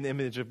created in the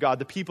image of God.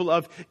 The people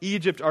of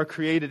Egypt are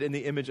created in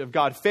the image of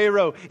God.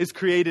 Pharaoh is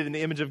created in the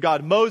image of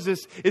God. Moses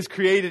is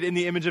created in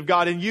the image of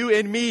God. And you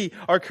and me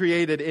are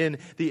created in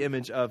the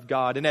image of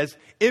God. And as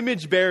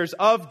image bearers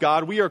of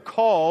God, we are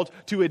called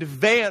to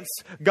advance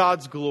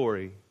God's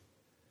glory.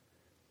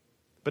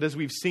 But as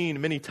we've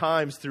seen many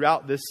times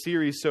throughout this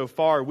series so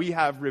far, we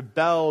have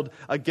rebelled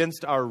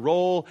against our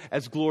role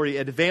as glory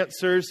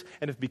advancers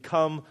and have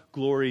become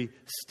glory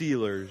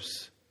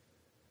stealers.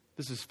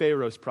 This is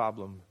Pharaoh's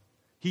problem.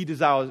 He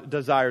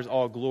desires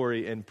all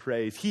glory and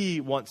praise. He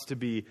wants to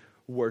be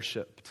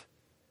worshipped.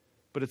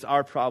 But it's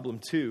our problem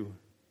too.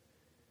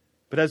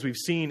 But as we've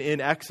seen in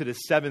Exodus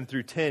 7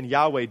 through 10,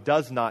 Yahweh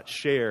does not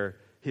share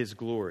his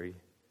glory.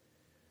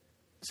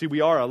 See,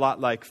 we are a lot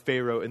like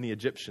Pharaoh and the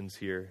Egyptians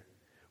here.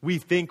 We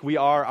think we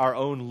are our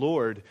own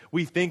Lord.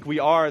 We think we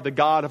are the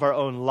God of our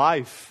own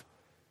life.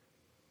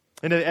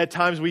 And at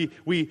times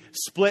we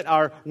split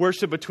our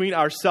worship between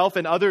ourselves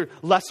and other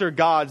lesser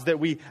gods that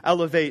we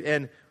elevate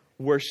and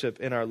worship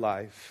in our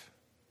life.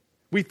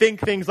 We think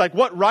things like,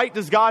 what right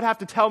does God have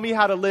to tell me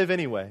how to live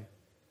anyway?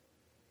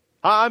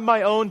 I'm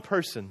my own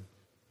person.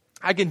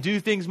 I can do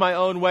things my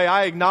own way.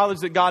 I acknowledge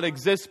that God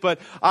exists, but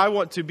I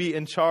want to be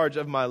in charge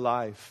of my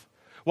life.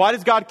 Why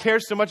does God care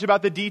so much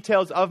about the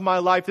details of my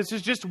life? This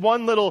is just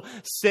one little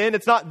sin.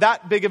 It's not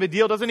that big of a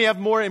deal. Doesn't he have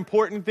more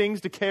important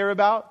things to care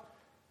about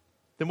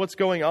than what's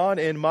going on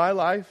in my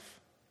life?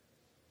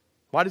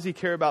 Why does he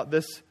care about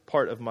this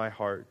part of my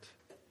heart?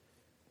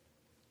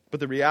 But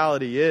the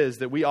reality is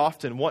that we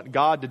often want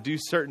God to do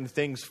certain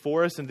things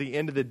for us. And at the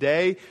end of the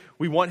day,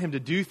 we want him to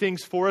do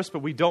things for us,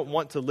 but we don't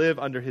want to live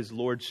under his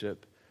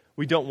lordship.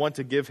 We don't want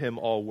to give him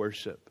all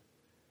worship.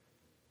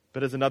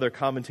 But as another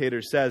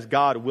commentator says,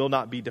 God will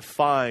not be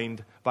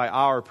defined by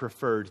our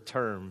preferred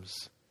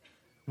terms.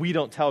 We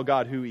don't tell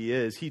God who he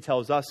is. He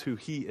tells us who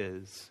he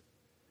is.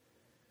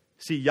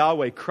 See,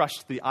 Yahweh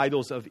crushed the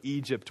idols of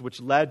Egypt, which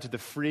led to the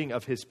freeing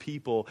of his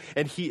people.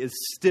 And he is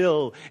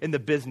still in the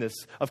business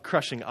of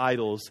crushing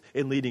idols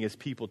and leading his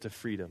people to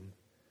freedom.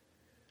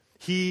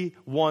 He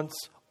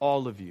wants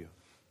all of you.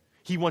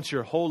 He wants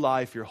your whole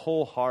life, your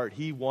whole heart.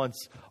 He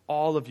wants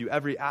all of you,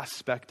 every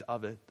aspect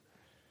of it.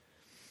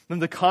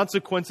 And the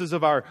consequences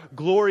of our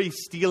glory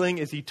stealing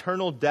is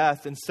eternal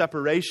death and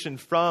separation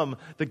from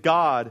the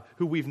God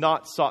who we've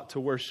not sought to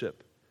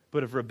worship,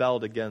 but have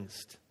rebelled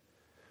against.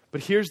 But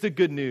here's the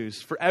good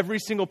news for every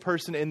single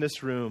person in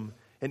this room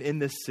and in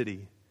this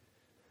city.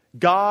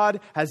 God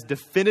has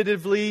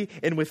definitively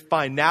and with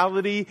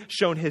finality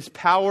shown his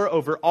power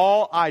over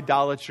all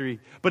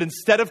idolatry. But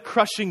instead of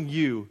crushing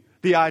you,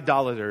 the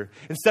idolater,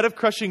 instead of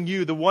crushing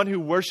you, the one who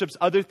worships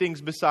other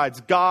things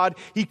besides God,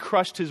 he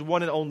crushed his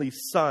one and only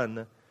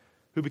Son,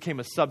 who became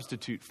a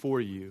substitute for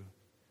you.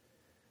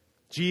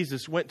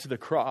 Jesus went to the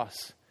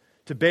cross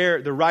to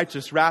bear the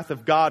righteous wrath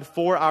of God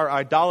for our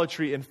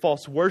idolatry and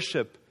false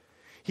worship.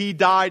 He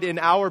died in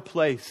our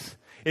place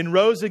and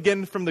rose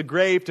again from the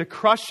grave to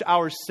crush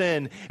our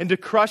sin and to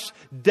crush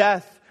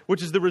death,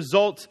 which is the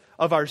result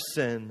of our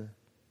sin.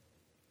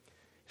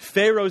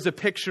 Pharaoh is a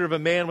picture of a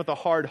man with a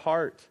hard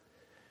heart.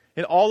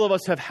 And all of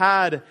us have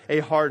had a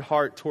hard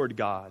heart toward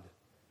God.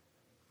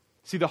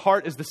 See, the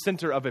heart is the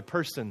center of a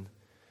person.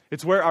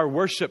 It's where our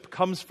worship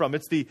comes from.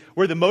 It's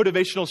where the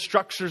motivational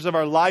structures of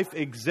our life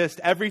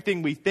exist.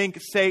 Everything we think,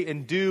 say,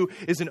 and do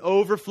is an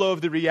overflow of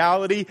the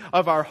reality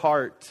of our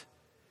heart.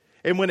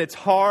 And when it's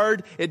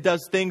hard, it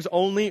does things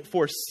only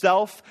for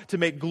self, to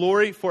make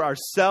glory for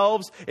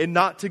ourselves, and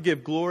not to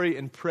give glory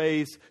and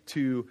praise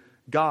to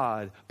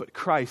God. But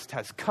Christ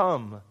has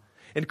come,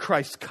 and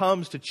Christ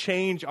comes to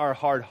change our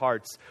hard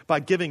hearts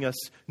by giving us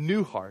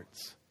new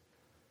hearts.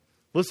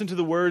 Listen to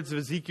the words of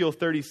Ezekiel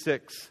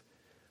 36,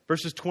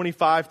 verses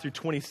 25 through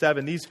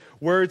 27. These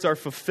words are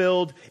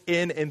fulfilled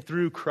in and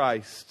through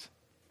Christ.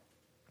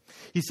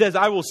 He says,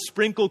 I will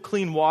sprinkle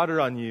clean water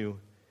on you,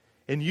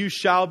 and you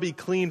shall be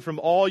clean from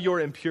all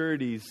your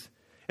impurities,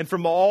 and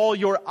from all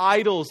your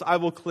idols I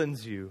will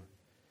cleanse you.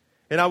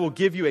 And I will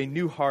give you a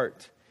new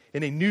heart,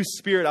 and a new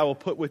spirit I will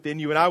put within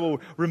you. And I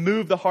will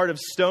remove the heart of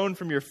stone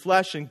from your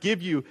flesh and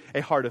give you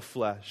a heart of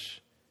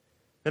flesh.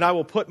 And I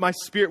will put my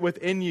spirit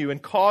within you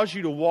and cause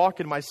you to walk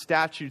in my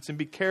statutes and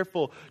be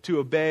careful to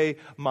obey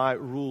my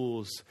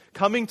rules.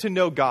 Coming to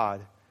know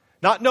God.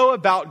 Not know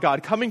about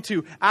God. Coming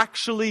to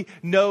actually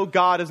know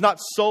God is not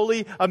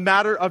solely a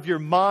matter of your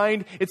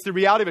mind. It's the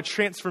reality of a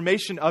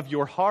transformation of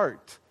your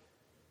heart.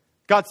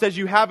 God says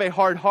you have a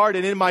hard heart,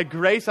 and in my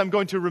grace, I'm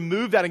going to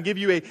remove that and give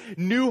you a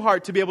new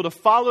heart to be able to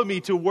follow me,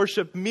 to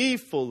worship me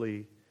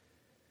fully.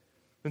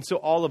 And so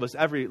all of us,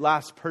 every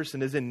last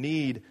person, is in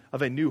need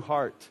of a new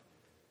heart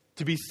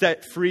to be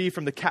set free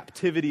from the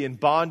captivity and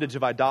bondage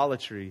of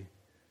idolatry.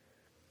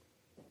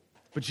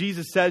 But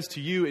Jesus says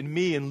to you and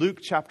me in Luke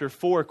chapter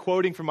 4,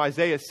 quoting from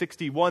Isaiah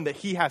 61, that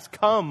he has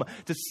come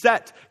to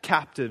set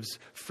captives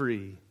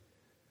free.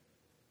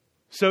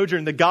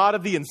 Sojourn, the God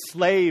of the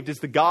enslaved, is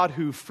the God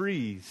who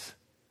frees.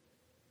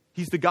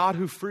 He's the God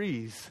who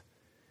frees.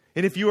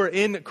 And if you are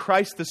in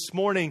Christ this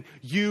morning,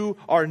 you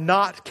are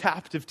not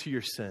captive to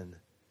your sin.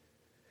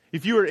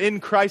 If you are in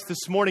Christ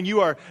this morning,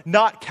 you are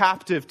not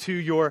captive to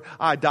your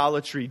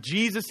idolatry.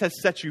 Jesus has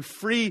set you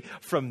free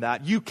from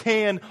that. You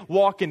can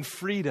walk in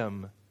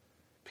freedom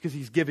because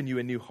he's given you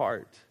a new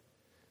heart.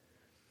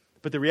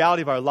 But the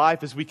reality of our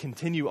life as we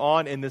continue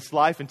on in this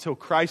life until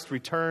Christ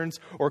returns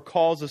or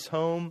calls us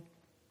home,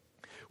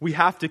 we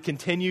have to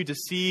continue to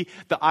see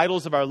the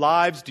idols of our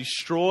lives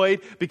destroyed,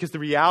 because the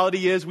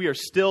reality is we are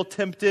still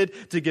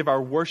tempted to give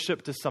our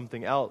worship to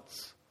something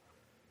else.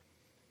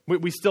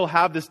 We still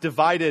have this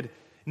divided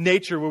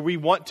nature where we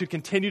want to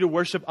continue to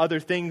worship other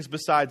things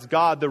besides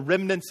God. The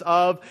remnants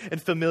of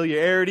and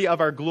familiarity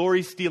of our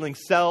glory-stealing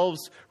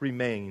selves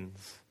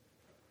remains.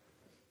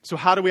 So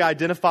how do we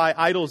identify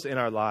idols in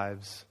our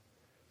lives?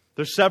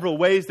 There's several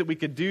ways that we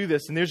could do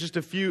this, and there's just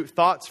a few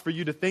thoughts for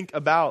you to think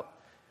about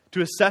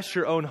to assess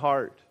your own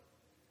heart.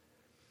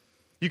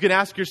 You can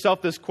ask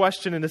yourself this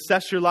question and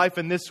assess your life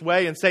in this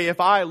way and say, if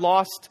I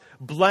lost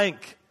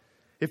blank,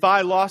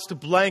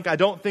 I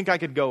don't think I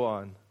could go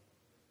on.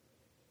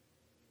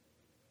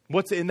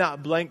 What's in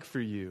that blank for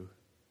you?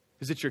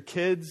 Is it your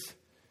kids,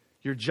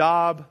 your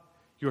job,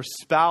 your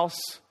spouse,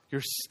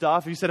 your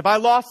stuff. You said, if I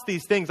lost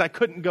these things, I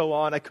couldn't go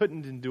on, I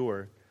couldn't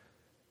endure.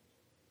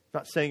 I'm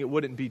not saying it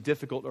wouldn't be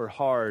difficult or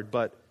hard,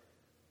 but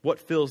what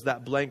fills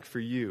that blank for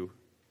you?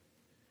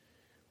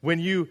 When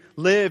you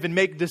live and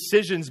make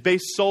decisions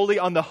based solely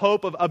on the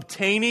hope of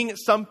obtaining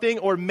something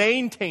or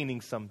maintaining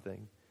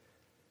something,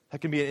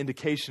 that can be an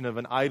indication of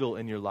an idol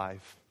in your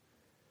life.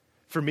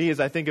 For me, as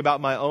I think about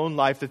my own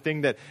life, the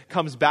thing that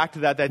comes back to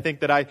that I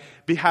think that I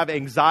have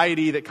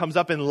anxiety that comes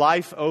up in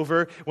life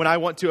over when I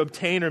want to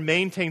obtain or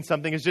maintain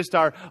something is just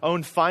our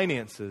own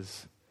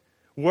finances.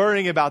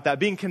 Worrying about that,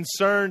 being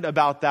concerned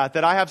about that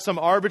I have some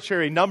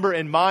arbitrary number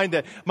in mind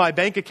that my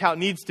bank account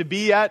needs to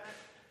be at.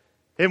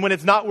 And when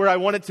it's not where I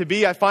want it to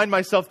be, I find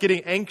myself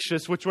getting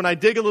anxious, which when I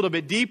dig a little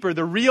bit deeper,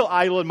 the real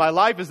idol in my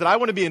life is that I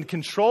want to be in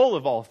control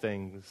of all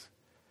things.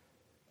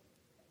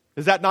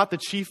 Is that not the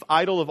chief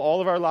idol of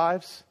all of our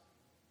lives?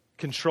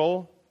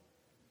 Control?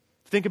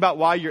 Think about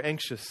why you're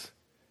anxious.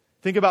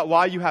 Think about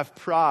why you have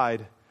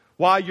pride,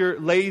 why you're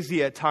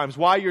lazy at times,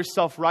 why you're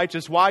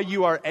self-righteous, why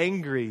you are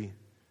angry.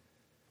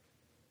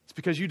 It's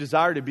because you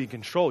desire to be in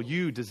control.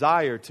 You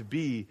desire to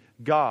be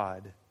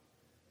God.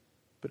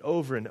 But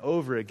over and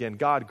over again,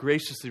 God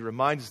graciously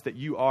reminds us that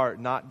you are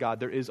not God.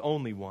 There is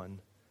only one.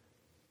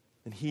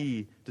 And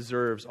He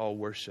deserves all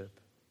worship.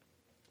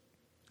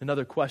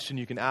 Another question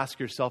you can ask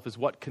yourself is,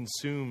 what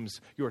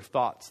consumes your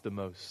thoughts the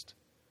most?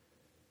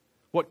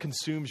 What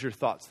consumes your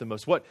thoughts the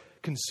most? What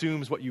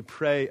consumes what you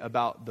pray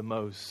about the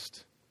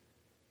most?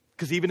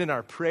 Because even in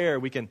our prayer,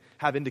 we can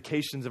have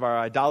indications of our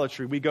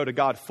idolatry. We go to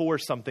God for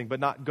something,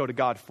 but not go to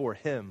God for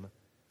Him.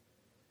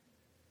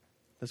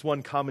 As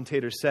one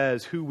commentator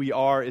says, who we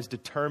are is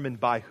determined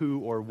by who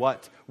or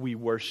what we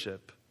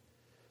worship.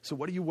 So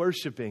what are you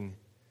worshiping?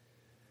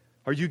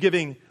 Are you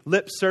giving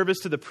lip service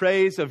to the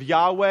praise of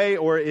Yahweh,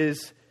 or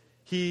is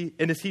He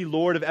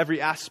Lord of every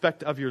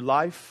aspect of your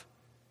life?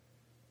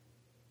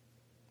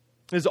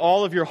 Is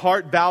all of your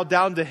heart bowed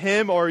down to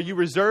Him, or are you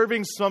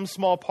reserving some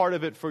small part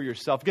of it for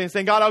yourself? Again,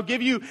 saying, God, I'll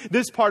give you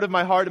this part of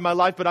my heart and my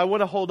life, but I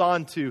want to hold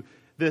on to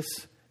this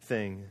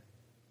thing.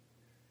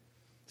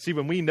 See,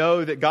 when we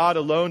know that God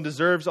alone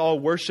deserves all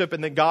worship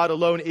and that God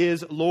alone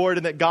is Lord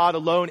and that God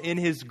alone in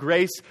His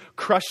grace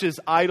crushes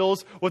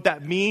idols, what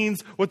that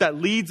means, what that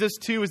leads us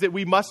to is that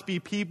we must be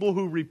people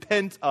who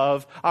repent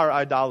of our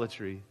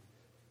idolatry.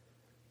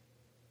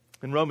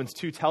 And Romans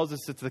 2 tells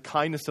us it's the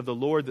kindness of the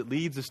Lord that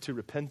leads us to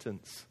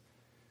repentance.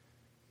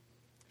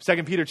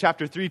 2 Peter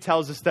chapter 3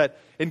 tells us that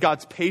in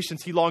God's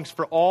patience, He longs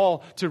for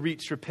all to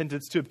reach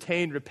repentance, to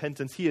obtain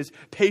repentance. He is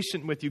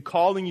patient with you,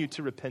 calling you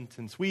to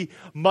repentance. We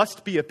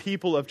must be a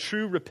people of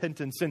true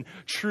repentance and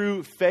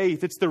true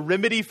faith. It's the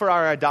remedy for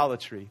our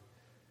idolatry.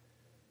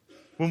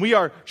 When we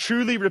are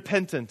truly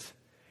repentant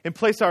and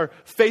place our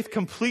faith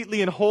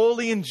completely and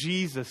wholly in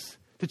Jesus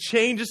to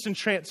change us and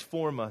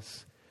transform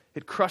us,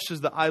 it crushes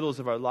the idols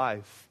of our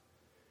life.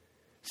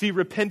 See,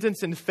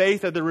 repentance and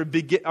faith are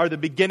the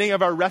beginning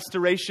of our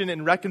restoration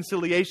and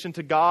reconciliation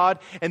to God,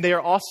 and they are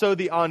also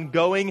the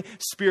ongoing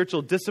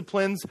spiritual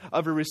disciplines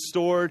of a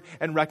restored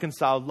and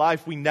reconciled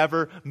life. We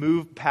never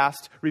move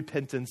past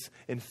repentance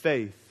and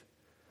faith.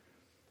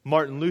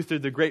 Martin Luther,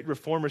 the great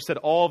reformer, said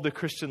all of the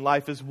Christian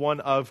life is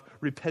one of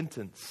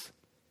repentance.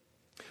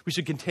 We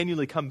should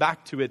continually come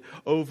back to it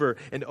over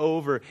and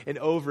over and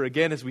over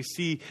again as we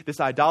see this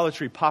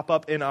idolatry pop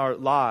up in our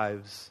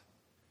lives.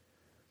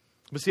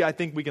 But see, I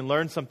think we can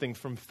learn something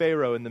from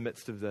Pharaoh in the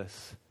midst of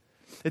this.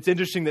 It's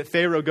interesting that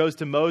Pharaoh goes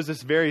to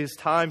Moses various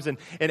times and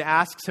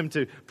asks him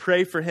to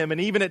pray for him,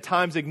 and even at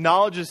times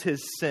acknowledges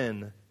his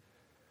sin.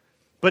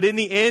 But in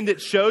the end,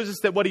 it shows us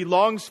that what he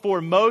longs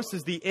for most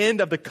is the end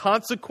of the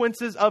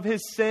consequences of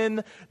his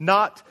sin,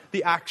 not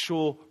the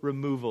actual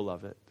removal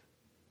of it.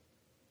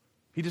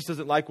 He just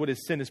doesn't like what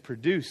his sin has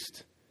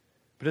produced,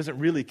 but doesn't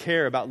really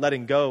care about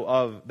letting go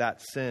of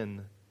that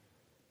sin.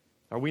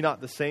 Are we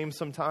not the same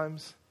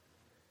sometimes?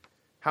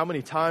 How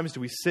many times do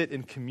we sit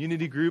in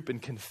community group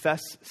and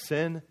confess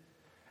sin,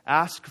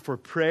 ask for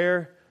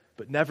prayer,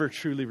 but never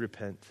truly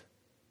repent?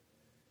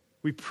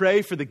 We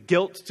pray for the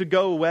guilt to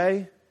go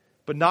away,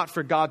 but not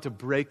for God to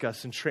break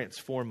us and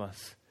transform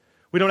us.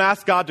 We don't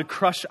ask God to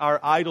crush our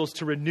idols,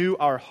 to renew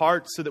our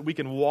hearts so that we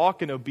can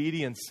walk in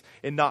obedience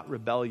and not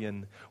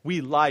rebellion.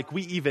 We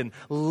even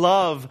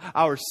love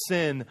our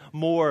sin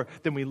more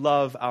than we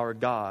love our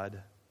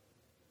God.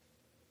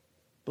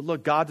 But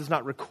look, God does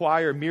not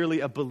require merely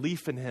a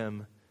belief in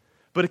Him,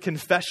 but a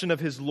confession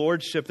of His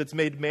lordship that's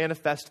made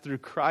manifest through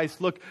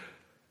Christ. Look,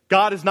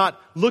 God is not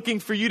looking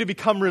for you to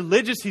become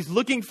religious. He's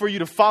looking for you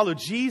to follow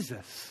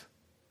Jesus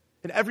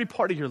in every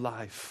part of your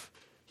life.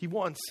 He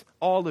wants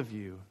all of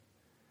you.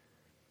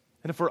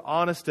 And if we're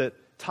honest, at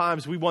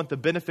times we want the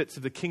benefits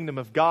of the kingdom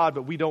of God,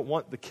 but we don't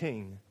want the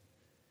king.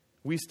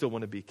 We still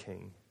want to be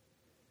king.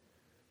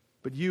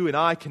 But you and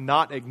I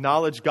cannot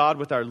acknowledge God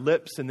with our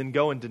lips and then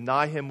go and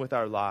deny Him with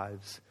our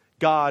lives.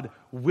 God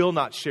will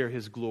not share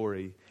His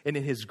glory. And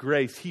in His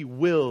grace, He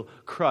will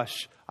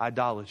crush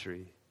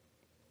idolatry.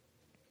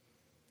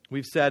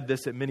 We've said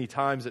this at many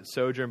times at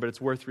Sojourn, but it's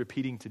worth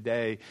repeating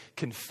today.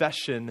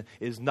 Confession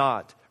is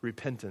not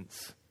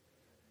repentance.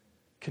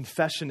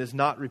 Confession is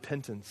not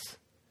repentance.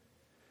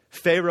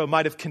 Pharaoh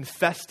might have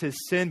confessed his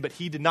sin, but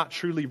he did not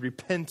truly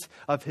repent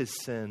of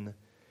his sin.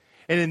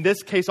 And in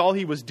this case, all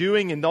he was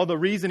doing, and all the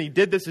reason he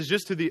did this, is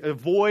just to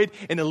avoid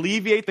and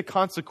alleviate the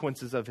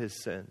consequences of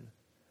his sin.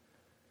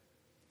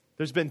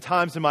 There's been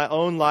times in my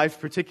own life,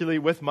 particularly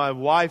with my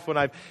wife, when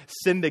I've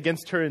sinned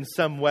against her in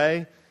some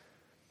way,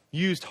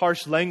 used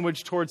harsh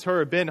language towards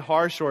her, or been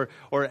harsh or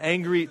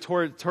angry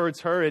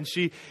towards her, and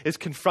she is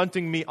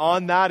confronting me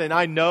on that, and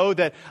I know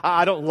that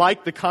I don't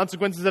like the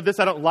consequences of this,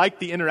 I don't like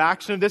the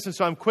interaction of this, and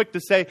so I'm quick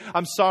to say,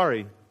 I'm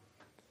sorry.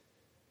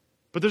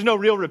 But there's no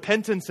real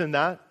repentance in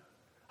that.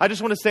 I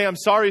just want to say I'm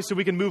sorry so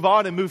we can move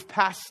on and move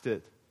past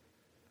it.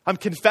 I'm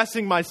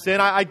confessing my sin.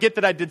 I get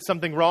that I did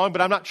something wrong,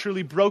 but I'm not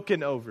truly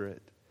broken over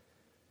it.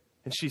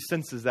 And she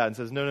senses that and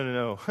says,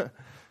 no.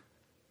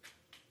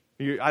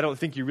 I don't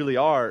think you really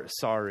are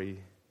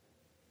sorry.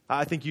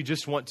 I think you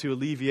just want to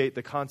alleviate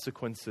the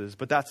consequences,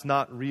 but that's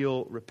not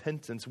real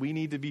repentance. We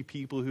need to be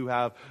people who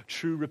have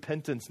true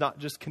repentance, not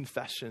just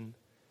confession.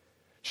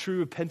 True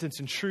repentance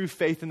and true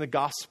faith in the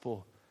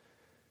gospel.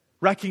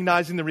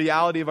 Recognizing the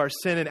reality of our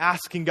sin and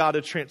asking God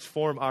to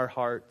transform our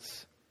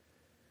hearts.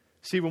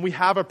 See, when we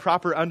have a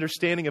proper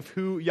understanding of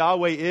who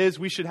Yahweh is,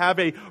 we should have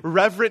a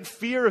reverent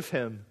fear of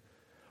Him.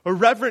 A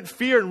reverent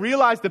fear and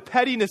realize the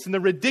pettiness and the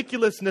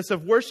ridiculousness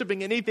of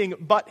worshiping anything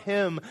but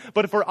Him.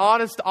 But if we're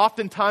honest,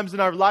 oftentimes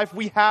in our life,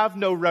 we have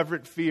no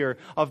reverent fear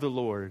of the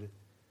Lord.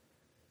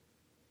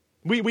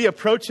 We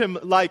approach Him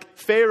like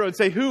Pharaoh and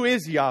say, who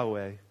is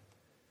Yahweh? It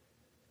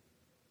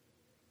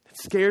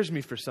scares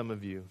me for some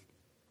of you.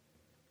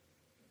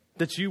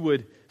 That you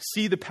would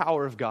see the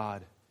power of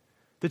God.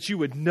 That you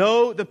would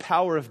know the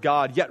power of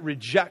God, yet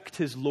reject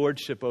His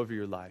lordship over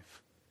your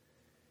life.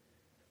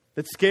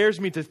 That scares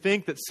me to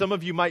think that some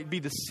of you might be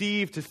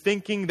deceived to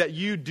thinking that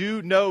you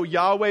do know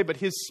Yahweh, but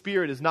His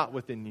Spirit is not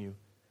within you.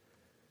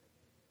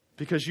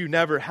 Because you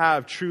never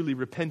have truly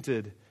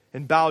repented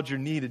and bowed your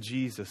knee to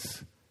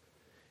Jesus.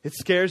 It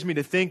scares me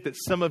to think that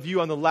some of you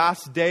on the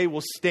last day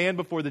will stand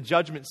before the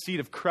judgment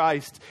seat of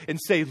Christ and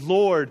say,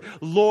 Lord,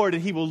 Lord,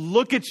 and He will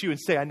look at you and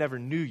say, I never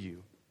knew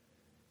you.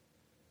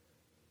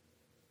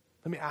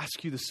 Let me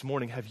ask you this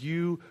morning, have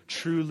you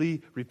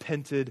truly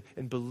repented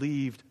and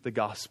believed the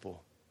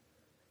gospel?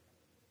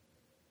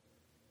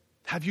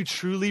 Have you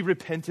truly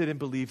repented and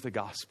believed the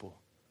gospel?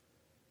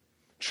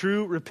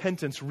 True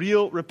repentance,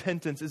 real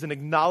repentance, is an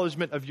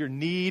acknowledgement of your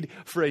need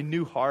for a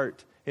new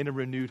heart and a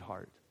renewed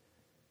heart.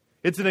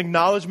 It's an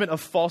acknowledgement of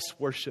false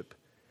worship.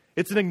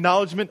 It's an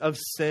acknowledgement of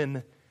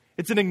sin.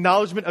 It's an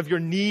acknowledgement of your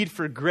need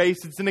for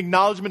grace. It's an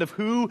acknowledgement of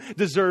who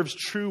deserves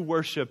true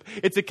worship.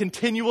 It's a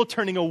continual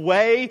turning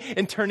away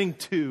and turning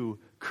to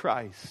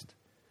Christ.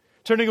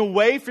 Turning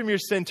away from your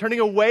sin,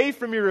 turning away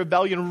from your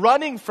rebellion,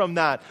 running from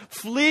that,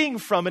 fleeing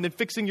from it, and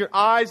fixing your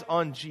eyes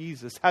on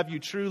Jesus. Have you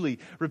truly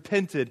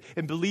repented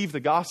and believed the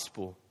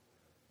gospel?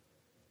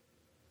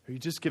 Or are you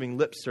just giving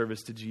lip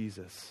service to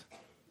Jesus?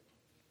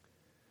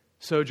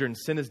 Sojourn,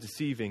 sin is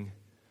deceiving.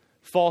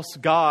 False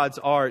gods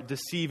are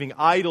deceiving.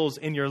 Idols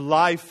in your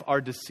life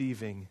are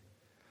deceiving.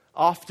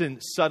 Often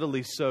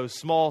subtly so,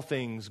 small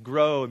things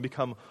grow and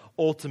become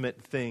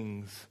ultimate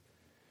things.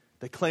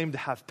 They claim to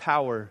have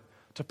power,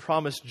 to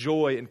promise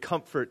joy and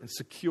comfort and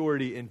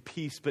security and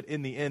peace, but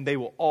in the end, they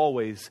will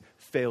always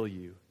fail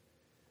you.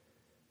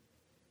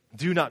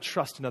 Do not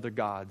trust in other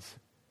gods.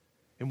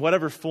 In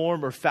whatever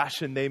form or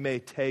fashion they may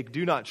take,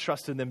 do not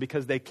trust in them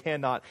because they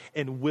cannot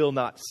and will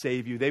not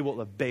save you. They will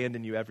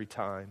abandon you every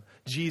time.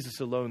 Jesus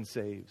alone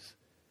saves.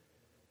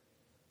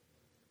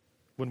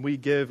 When we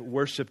give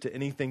worship to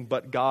anything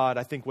but God,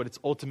 I think what it's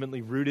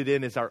ultimately rooted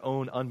in is our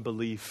own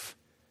unbelief.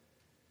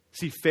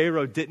 See,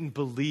 Pharaoh didn't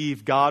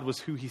believe God was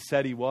who he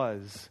said He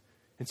was,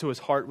 and so his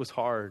heart was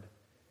hard.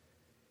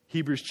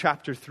 Hebrews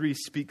chapter 3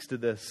 speaks to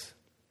this.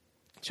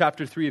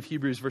 Chapter 3 of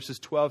Hebrews, verses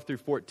 12 through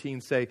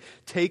 14 say,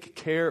 take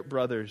care,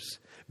 brothers.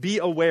 Be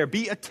aware,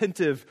 be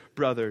attentive,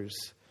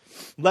 brothers,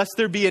 lest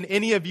there be in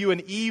any of you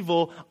an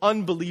evil,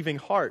 unbelieving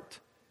heart,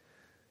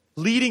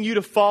 leading you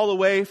to fall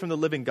away from the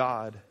living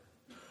God.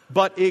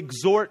 But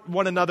exhort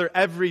one another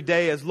every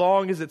day, as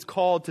long as it's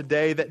called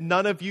today, that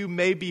none of you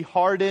may be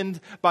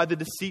hardened by the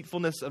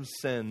deceitfulness of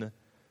sin.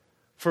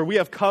 For we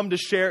have come to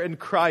share in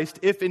Christ,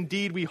 if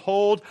indeed we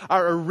hold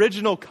our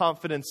original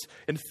confidence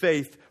and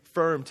faith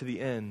firm to the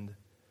end.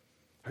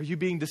 Are you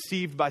being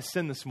deceived by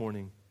sin this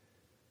morning?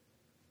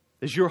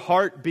 Is your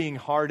heart being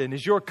hardened?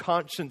 Is your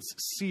conscience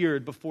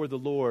seared before the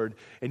Lord?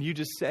 And you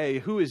just say,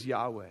 who is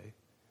Yahweh?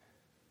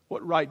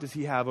 What right does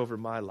He have over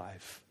my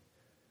life?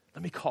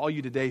 Let me call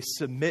you today,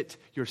 submit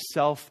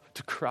yourself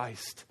to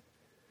Christ.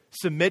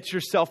 Submit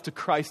yourself to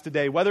Christ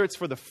today, whether it's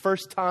for the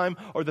first time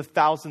or the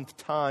 1,000th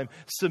time.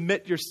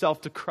 Submit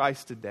yourself to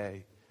Christ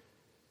today.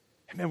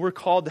 Man, we're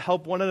called to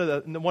help one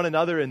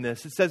another in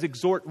this. It says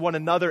exhort one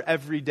another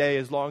every day,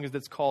 as long as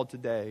it's called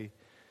today.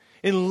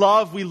 In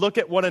love, we look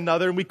at one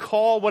another and we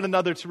call one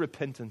another to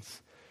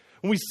repentance.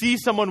 When we see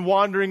someone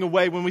wandering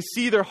away, when we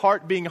see their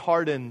heart being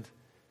hardened,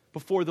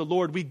 before the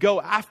Lord. We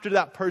go after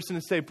that person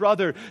and say,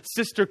 brother,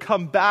 sister,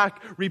 come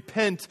back,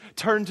 repent,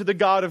 turn to the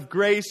God of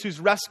grace who's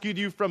rescued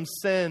you from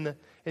sin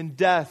and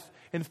death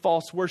and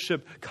false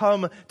worship.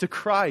 Come to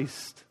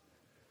Christ.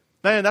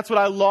 Man, that's what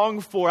I long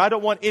for. I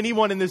don't want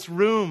anyone in this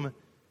room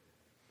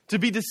to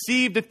be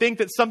deceived to think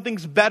that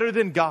something's better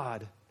than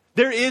God.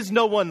 There is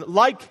no one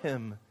like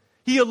him.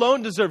 He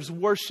alone deserves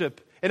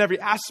worship in every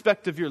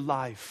aspect of your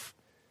life.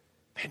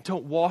 Man,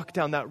 don't walk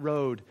down that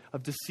road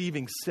of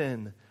deceiving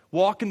sin.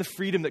 Walk in the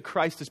freedom that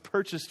Christ has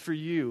purchased for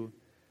you.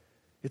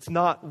 It's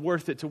not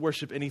worth it to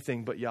worship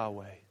anything but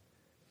Yahweh.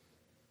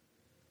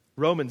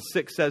 Romans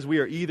 6 says we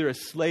are either a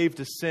slave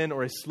to sin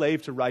or a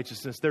slave to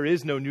righteousness. There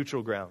is no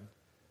neutral ground.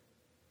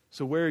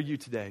 So where are you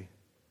today?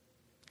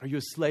 Are you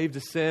a slave to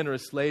sin or a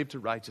slave to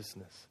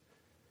righteousness?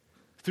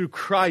 Through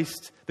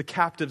Christ, the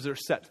captives are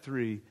set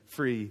free.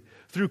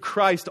 Through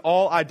Christ,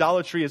 all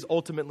idolatry is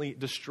ultimately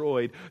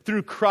destroyed.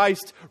 Through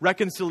Christ,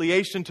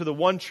 reconciliation to the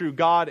one true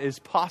God is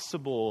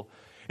possible.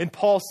 And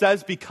Paul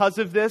says because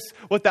of this,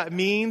 what that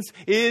means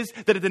is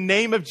that at the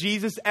name of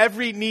Jesus,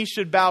 every knee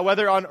should bow,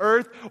 whether on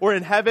earth or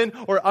in heaven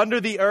or under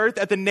the earth,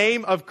 at the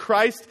name of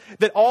Christ,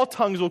 that all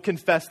tongues will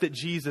confess that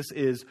Jesus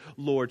is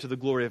Lord to the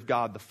glory of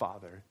God the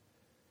Father.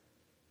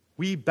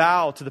 We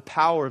bow to the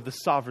power of the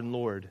sovereign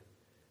Lord.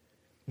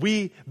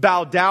 We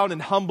bow down in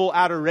humble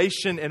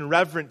adoration and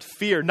reverent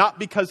fear, not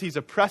because he's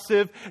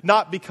oppressive,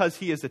 not because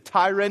he is a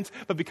tyrant,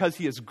 but because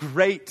he is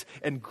great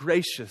and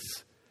gracious.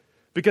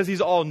 Because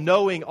he's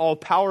all-knowing,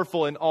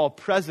 all-powerful, and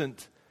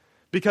all-present.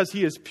 Because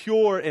he is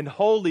pure and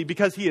holy.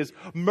 Because he is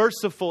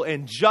merciful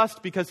and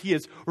just. Because he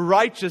is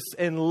righteous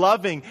and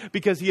loving.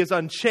 Because he is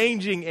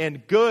unchanging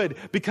and good.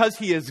 Because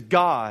he is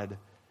God.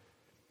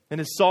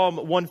 And as Psalm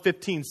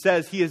 115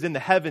 says, he is in the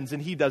heavens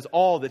and he does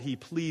all that he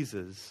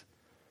pleases.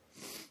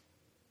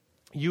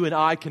 You and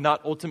I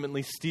cannot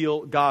ultimately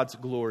steal God's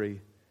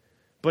glory.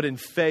 But in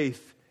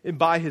faith and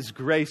by his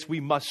grace, we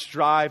must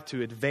strive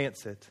to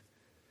advance it.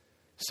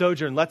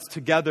 Sojourn, let's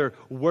together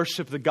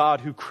worship the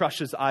God who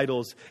crushes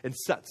idols and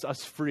sets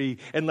us free.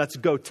 And let's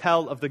go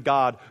tell of the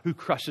God who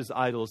crushes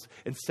idols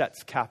and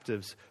sets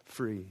captives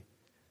free.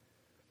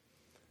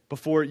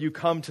 Before you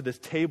come to this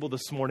table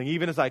this morning,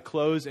 even as I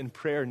close in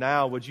prayer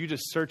now, would you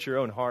just search your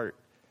own heart?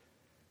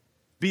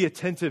 Be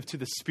attentive to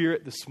the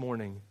Spirit this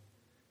morning.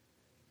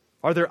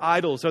 Are there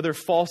idols? Are there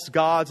false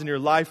gods in your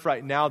life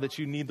right now that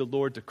you need the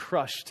Lord to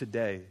crush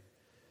today?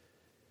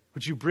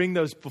 Would you bring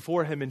those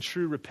before him in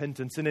true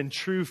repentance and in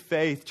true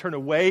faith, turn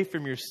away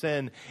from your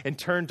sin and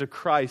turn to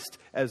Christ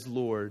as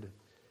Lord?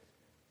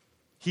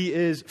 He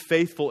is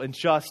faithful and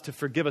just to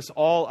forgive us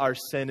all our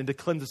sin and to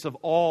cleanse us of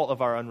all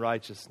of our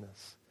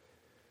unrighteousness.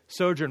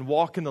 Sojourn,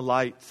 walk in the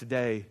light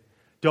today.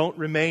 Don't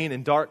remain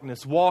in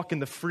darkness. Walk in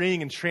the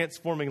freeing and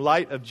transforming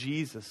light of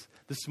Jesus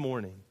this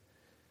morning.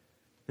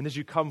 And as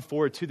you come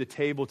forward to the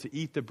table to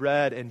eat the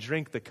bread and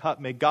drink the cup,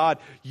 may God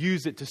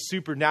use it to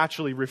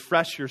supernaturally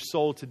refresh your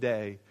soul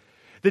today.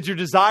 That your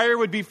desire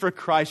would be for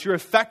Christ. Your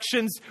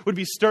affections would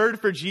be stirred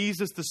for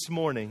Jesus this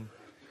morning.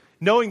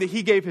 Knowing that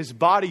he gave his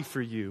body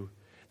for you.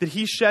 That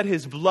he shed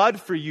his blood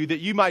for you. That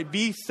you might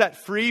be set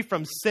free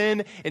from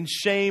sin and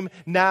shame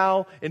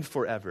now and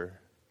forever.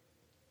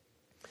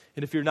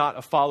 And if you're not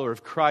a follower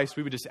of Christ,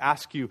 we would just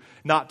ask you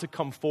not to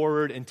come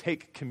forward and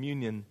take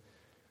communion.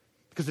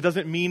 Because it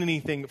doesn't mean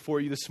anything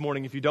for you this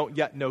morning if you don't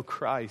yet know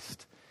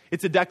Christ.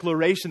 It's a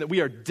declaration that we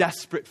are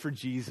desperate for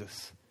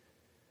Jesus.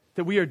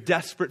 That we are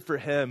desperate for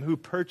him who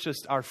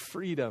purchased our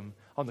freedom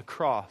on the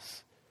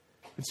cross.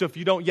 And so if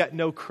you don't yet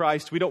know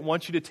Christ, we don't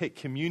want you to take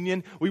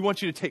communion. We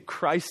want you to take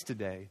Christ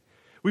today.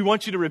 We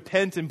want you to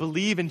repent and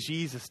believe in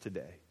Jesus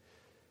today.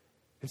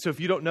 And so if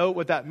you don't know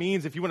what that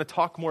means, if you want to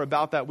talk more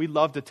about that, we'd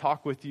love to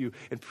talk with you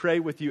and pray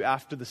with you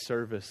after the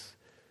service.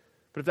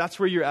 But if that's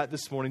where you're at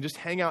this morning, just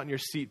hang out in your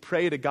seat,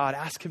 pray to God,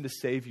 ask him to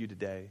save you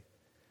today.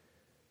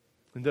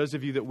 And those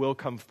of you that will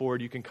come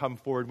forward, you can come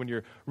forward when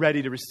you're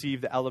ready to receive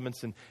the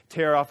elements and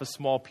tear off a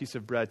small piece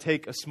of bread.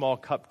 Take a small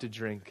cup to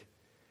drink.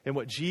 And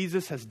what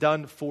Jesus has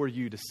done for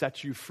you to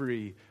set you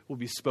free will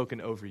be spoken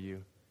over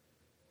you.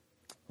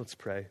 Let's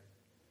pray.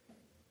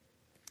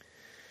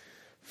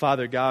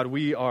 Father God,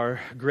 we are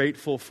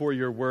grateful for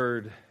your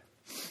word.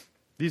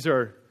 These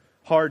are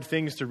hard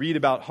things to read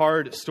about,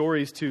 hard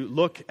stories to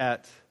look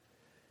at.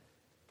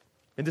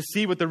 And to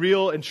see what the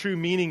real and true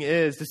meaning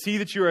is, to see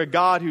that you are a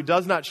God who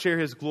does not share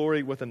his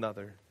glory with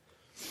another.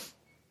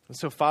 And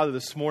so, Father,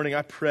 this morning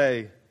I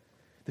pray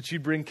that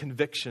you'd bring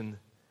conviction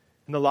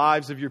in the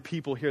lives of your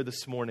people here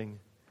this morning.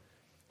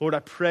 Lord, I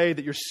pray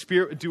that your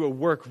Spirit would do a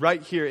work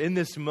right here in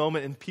this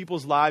moment in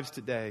people's lives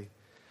today.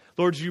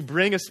 Lord, you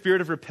bring a spirit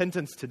of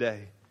repentance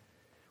today.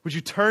 Would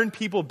you turn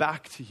people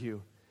back to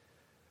you?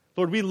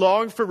 Lord, we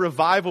long for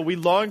revival. We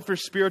long for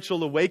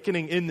spiritual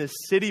awakening in this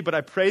city, but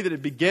I pray that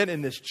it begin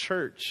in this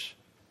church.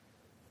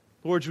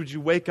 Lord, would you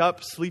wake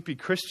up sleepy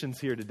Christians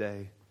here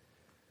today?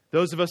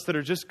 Those of us that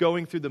are just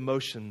going through the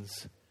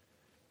motions,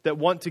 that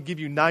want to give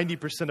you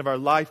 90% of our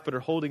life but are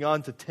holding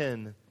on to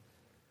 10.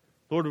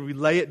 Lord, would we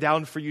lay it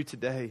down for you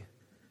today?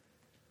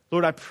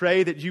 Lord, I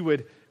pray that you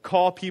would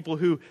call people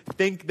who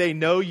think they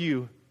know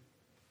you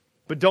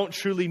but don't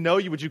truly know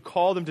you? Would you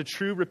call them to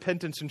true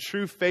repentance and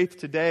true faith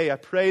today? I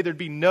pray there'd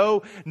be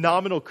no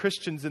nominal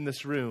Christians in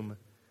this room.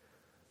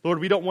 Lord,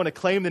 we don't want to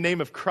claim the name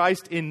of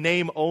Christ in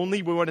name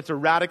only. We want it to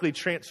radically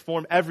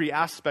transform every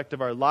aspect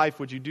of our life.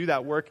 Would you do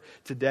that work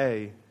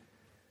today?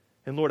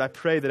 And Lord, I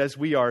pray that as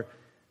we are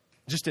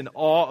just in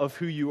awe of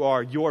who you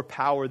are, your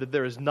power, that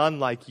there is none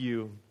like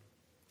you,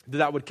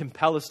 that would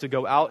compel us to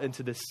go out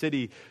into this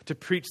city to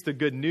preach the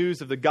good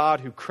news of the God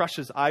who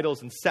crushes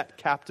idols and set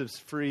captives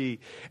free,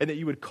 and that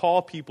you would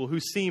call people who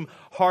seem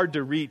hard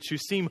to reach, who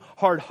seem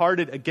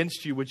hard-hearted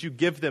against you. Would you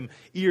give them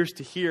ears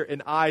to hear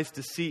and eyes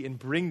to see and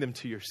bring them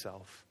to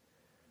yourself?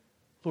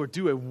 Lord,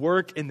 do a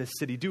work in this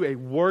city, do a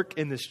work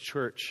in this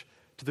church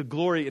to the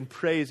glory and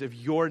praise of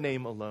your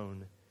name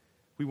alone.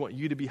 We want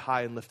you to be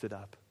high and lifted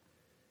up.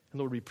 And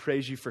Lord, we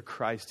praise you for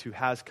Christ who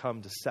has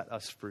come to set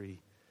us free.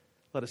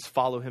 Let us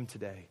follow him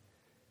today.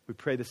 We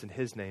pray this in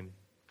his name.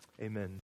 Amen.